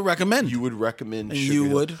I would recommend. recommend And Sugar you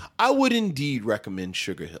Hill. would? I would indeed recommend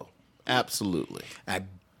Sugar Hill. Absolutely. I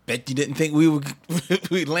bet you didn't think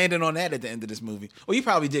we landed on that at the end of this movie. Well, you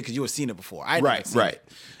probably did because you had seen it before. I had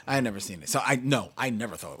never seen it, so I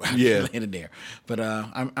never thought we landed there. But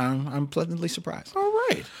I'm pleasantly surprised. All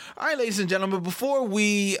right, ladies and gentlemen. Before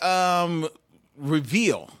we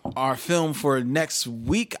reveal our film for next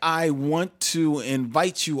week, I want to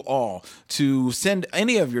invite you all to send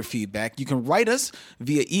any of your feedback. You can write us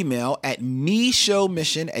via email at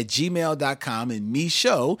meshowmission@gmail.com, and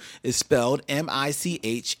Meshow is spelled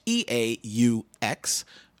MICHEAUX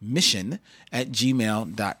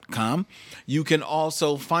mission@gmail.com. You can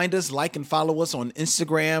also find us, like and follow us on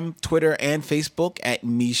Instagram, Twitter, and Facebook at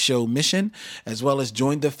Meshow Mission, as well as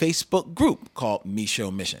join the Facebook group called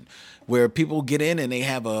Meshow Mission, where people get in and they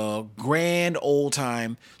have a grand old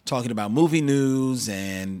time talking about movie news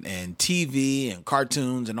and TV and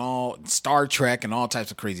cartoons and all Star Trek and all types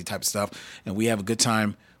of crazy type of stuff. And we have a good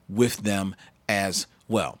time with them as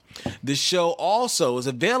well. This show also is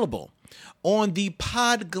available on the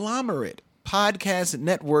Podglomerate podcast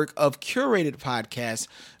network of curated podcasts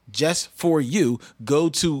just for you. Go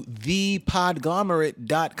to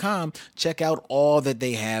thepodglomerate.com. Check out all that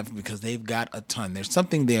they have because they've got a ton. There's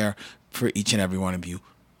something there for each and every one of you.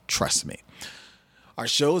 Trust me. Our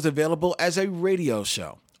show is available as a radio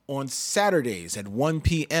show on Saturdays at 1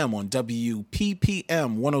 p.m. on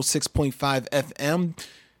WPPM 106.5 FM.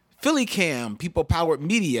 Philly Cam, people-powered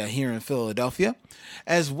media here in Philadelphia,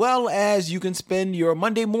 as well as you can spend your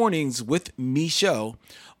Monday mornings with Meshow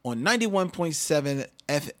on 91.7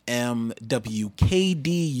 FM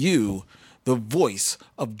WKDU, the voice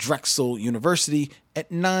of Drexel University,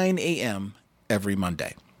 at 9 a.m. every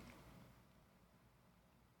Monday.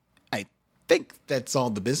 I think that's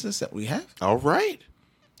all the business that we have. All right.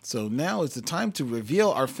 So now is the time to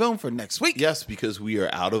reveal our film for next week. Yes, because we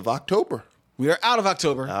are out of October. We are out of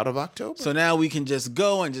October. Out of October. So now we can just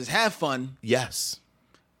go and just have fun. Yes.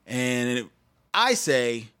 And I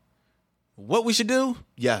say, what we should do?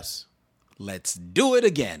 Yes. Let's do it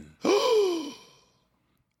again.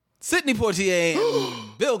 Sidney Poitier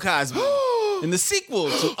and Bill Cosby in the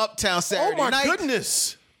sequel to Uptown Saturday Night. Oh, my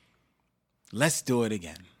goodness. Let's do it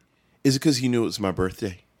again. Is it because he knew it was my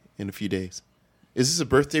birthday in a few days? Is this a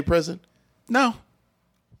birthday present? No.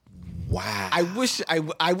 Wow. I wish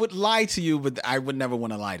I would lie to you, but I would never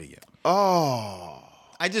want to lie to you. Oh.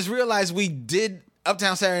 I just realized we did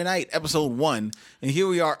Uptown Saturday Night, episode 1, and here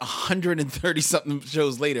we are 130-something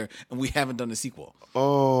shows later, and we haven't done the sequel.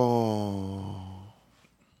 Oh.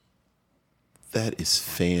 That is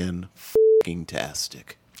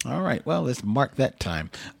fan-tastic. All right, well, let's mark that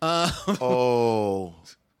time. Oh,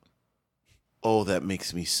 that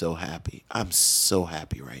makes me so happy. I'm so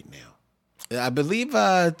happy right now. I believe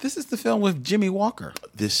this is the film with Jimmy Walker.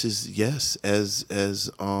 This is, yes,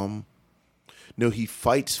 no, he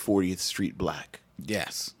fights 40th Street Black.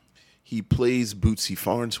 Yes. He plays Bootsy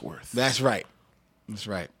Farnsworth. That's right. That's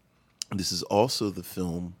right. This is also the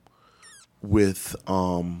film with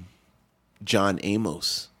John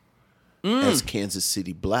Amos as Kansas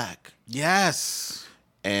City Black. Yes.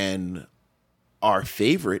 And our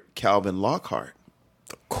favorite, Calvin Lockhart.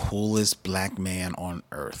 The coolest black man on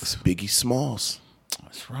earth. It's Biggie Smalls.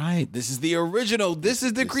 That's right. This is the original. This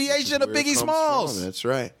is the creation of Biggie Smalls. That's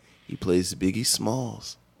right. He plays Biggie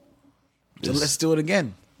Smalls. So let's do it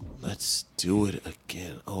again. Let's do it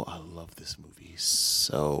again. Oh, I love this movie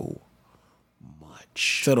so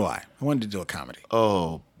much. So do I. I wanted to do a comedy.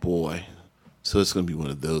 Oh, boy. So it's going to be one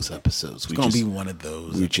of those episodes. It's going to be one of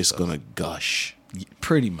those. We're just going to gush.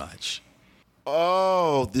 Pretty much.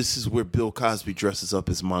 Oh, this is where Bill Cosby dresses up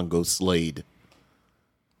as Mongo Slade.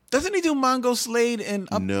 Doesn't he do Mongo Slade in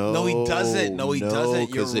Up? No, he doesn't. No, he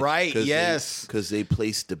doesn't. You're right. Yes. Because they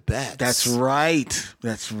placed the bets. That's right.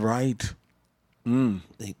 That's right.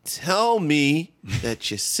 They tell me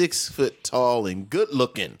that you're 6 foot tall and good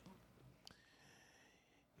looking.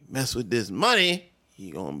 Mess with this money,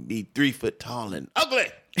 you're going to be 3 foot tall and ugly.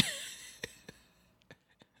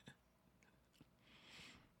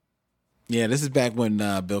 Yeah, this is back when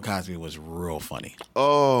Bill Cosby was real funny.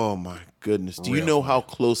 Oh, my goodness. Do you know how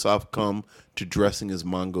close I've come to dressing as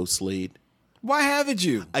Mongo Slade? Why haven't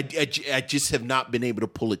you? I just have not been able to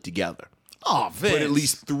pull it together. Oh, Vince. But at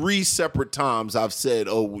least 3 separate times I've said,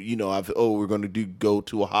 we're going to go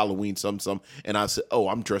to a Halloween some. And I said,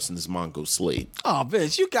 I'm dressing as Mongo Slade. Oh,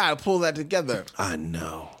 Vince, you got to pull that together. I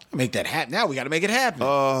know. Make that happen. Now we got to make it happen.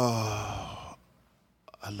 Oh,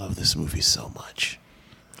 I love this movie so much.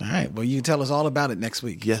 All right. Well, you can tell us all about it next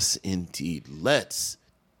week. Yes, indeed. Let's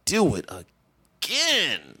do it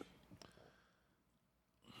again.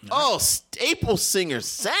 Oh, Staple Singer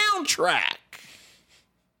soundtrack.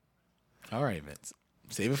 All right, Vince.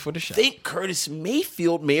 Save it for the show. I think Curtis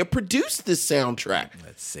Mayfield may have produced this soundtrack.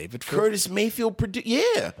 Let's save it for Curtis Mayfield produced.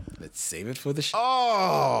 Yeah. Let's save it for the show.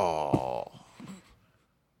 Oh.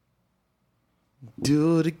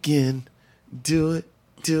 Do it again. Do it.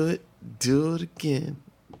 Do it. Do it again.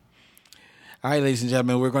 All right, ladies and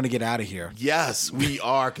gentlemen, we're going to get out of here. Yes, we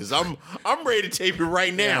are, because I'm ready to tape it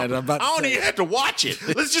right now. Yeah, I don't even have to watch it.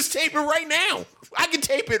 Let's just tape it right now. I can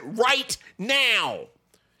tape it right now.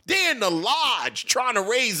 They're in the lodge trying to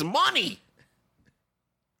raise money.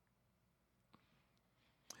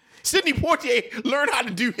 Sidney Poitier learned how to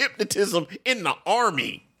do hypnotism in the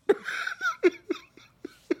Army.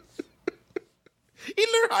 He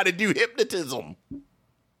learned how to do hypnotism.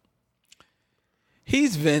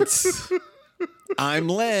 He's Vince. I'm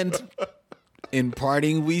Len. In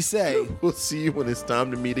parting, we say, we'll see you when it's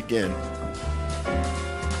time to meet again.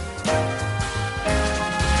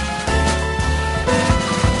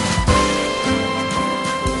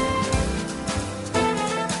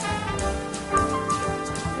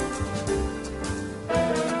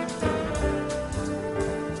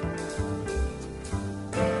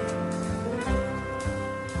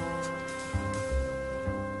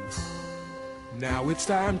 Now it's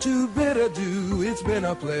time to bid adieu. It's been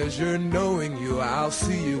a pleasure knowing you. I'll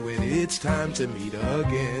see you when it's time to meet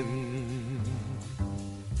again.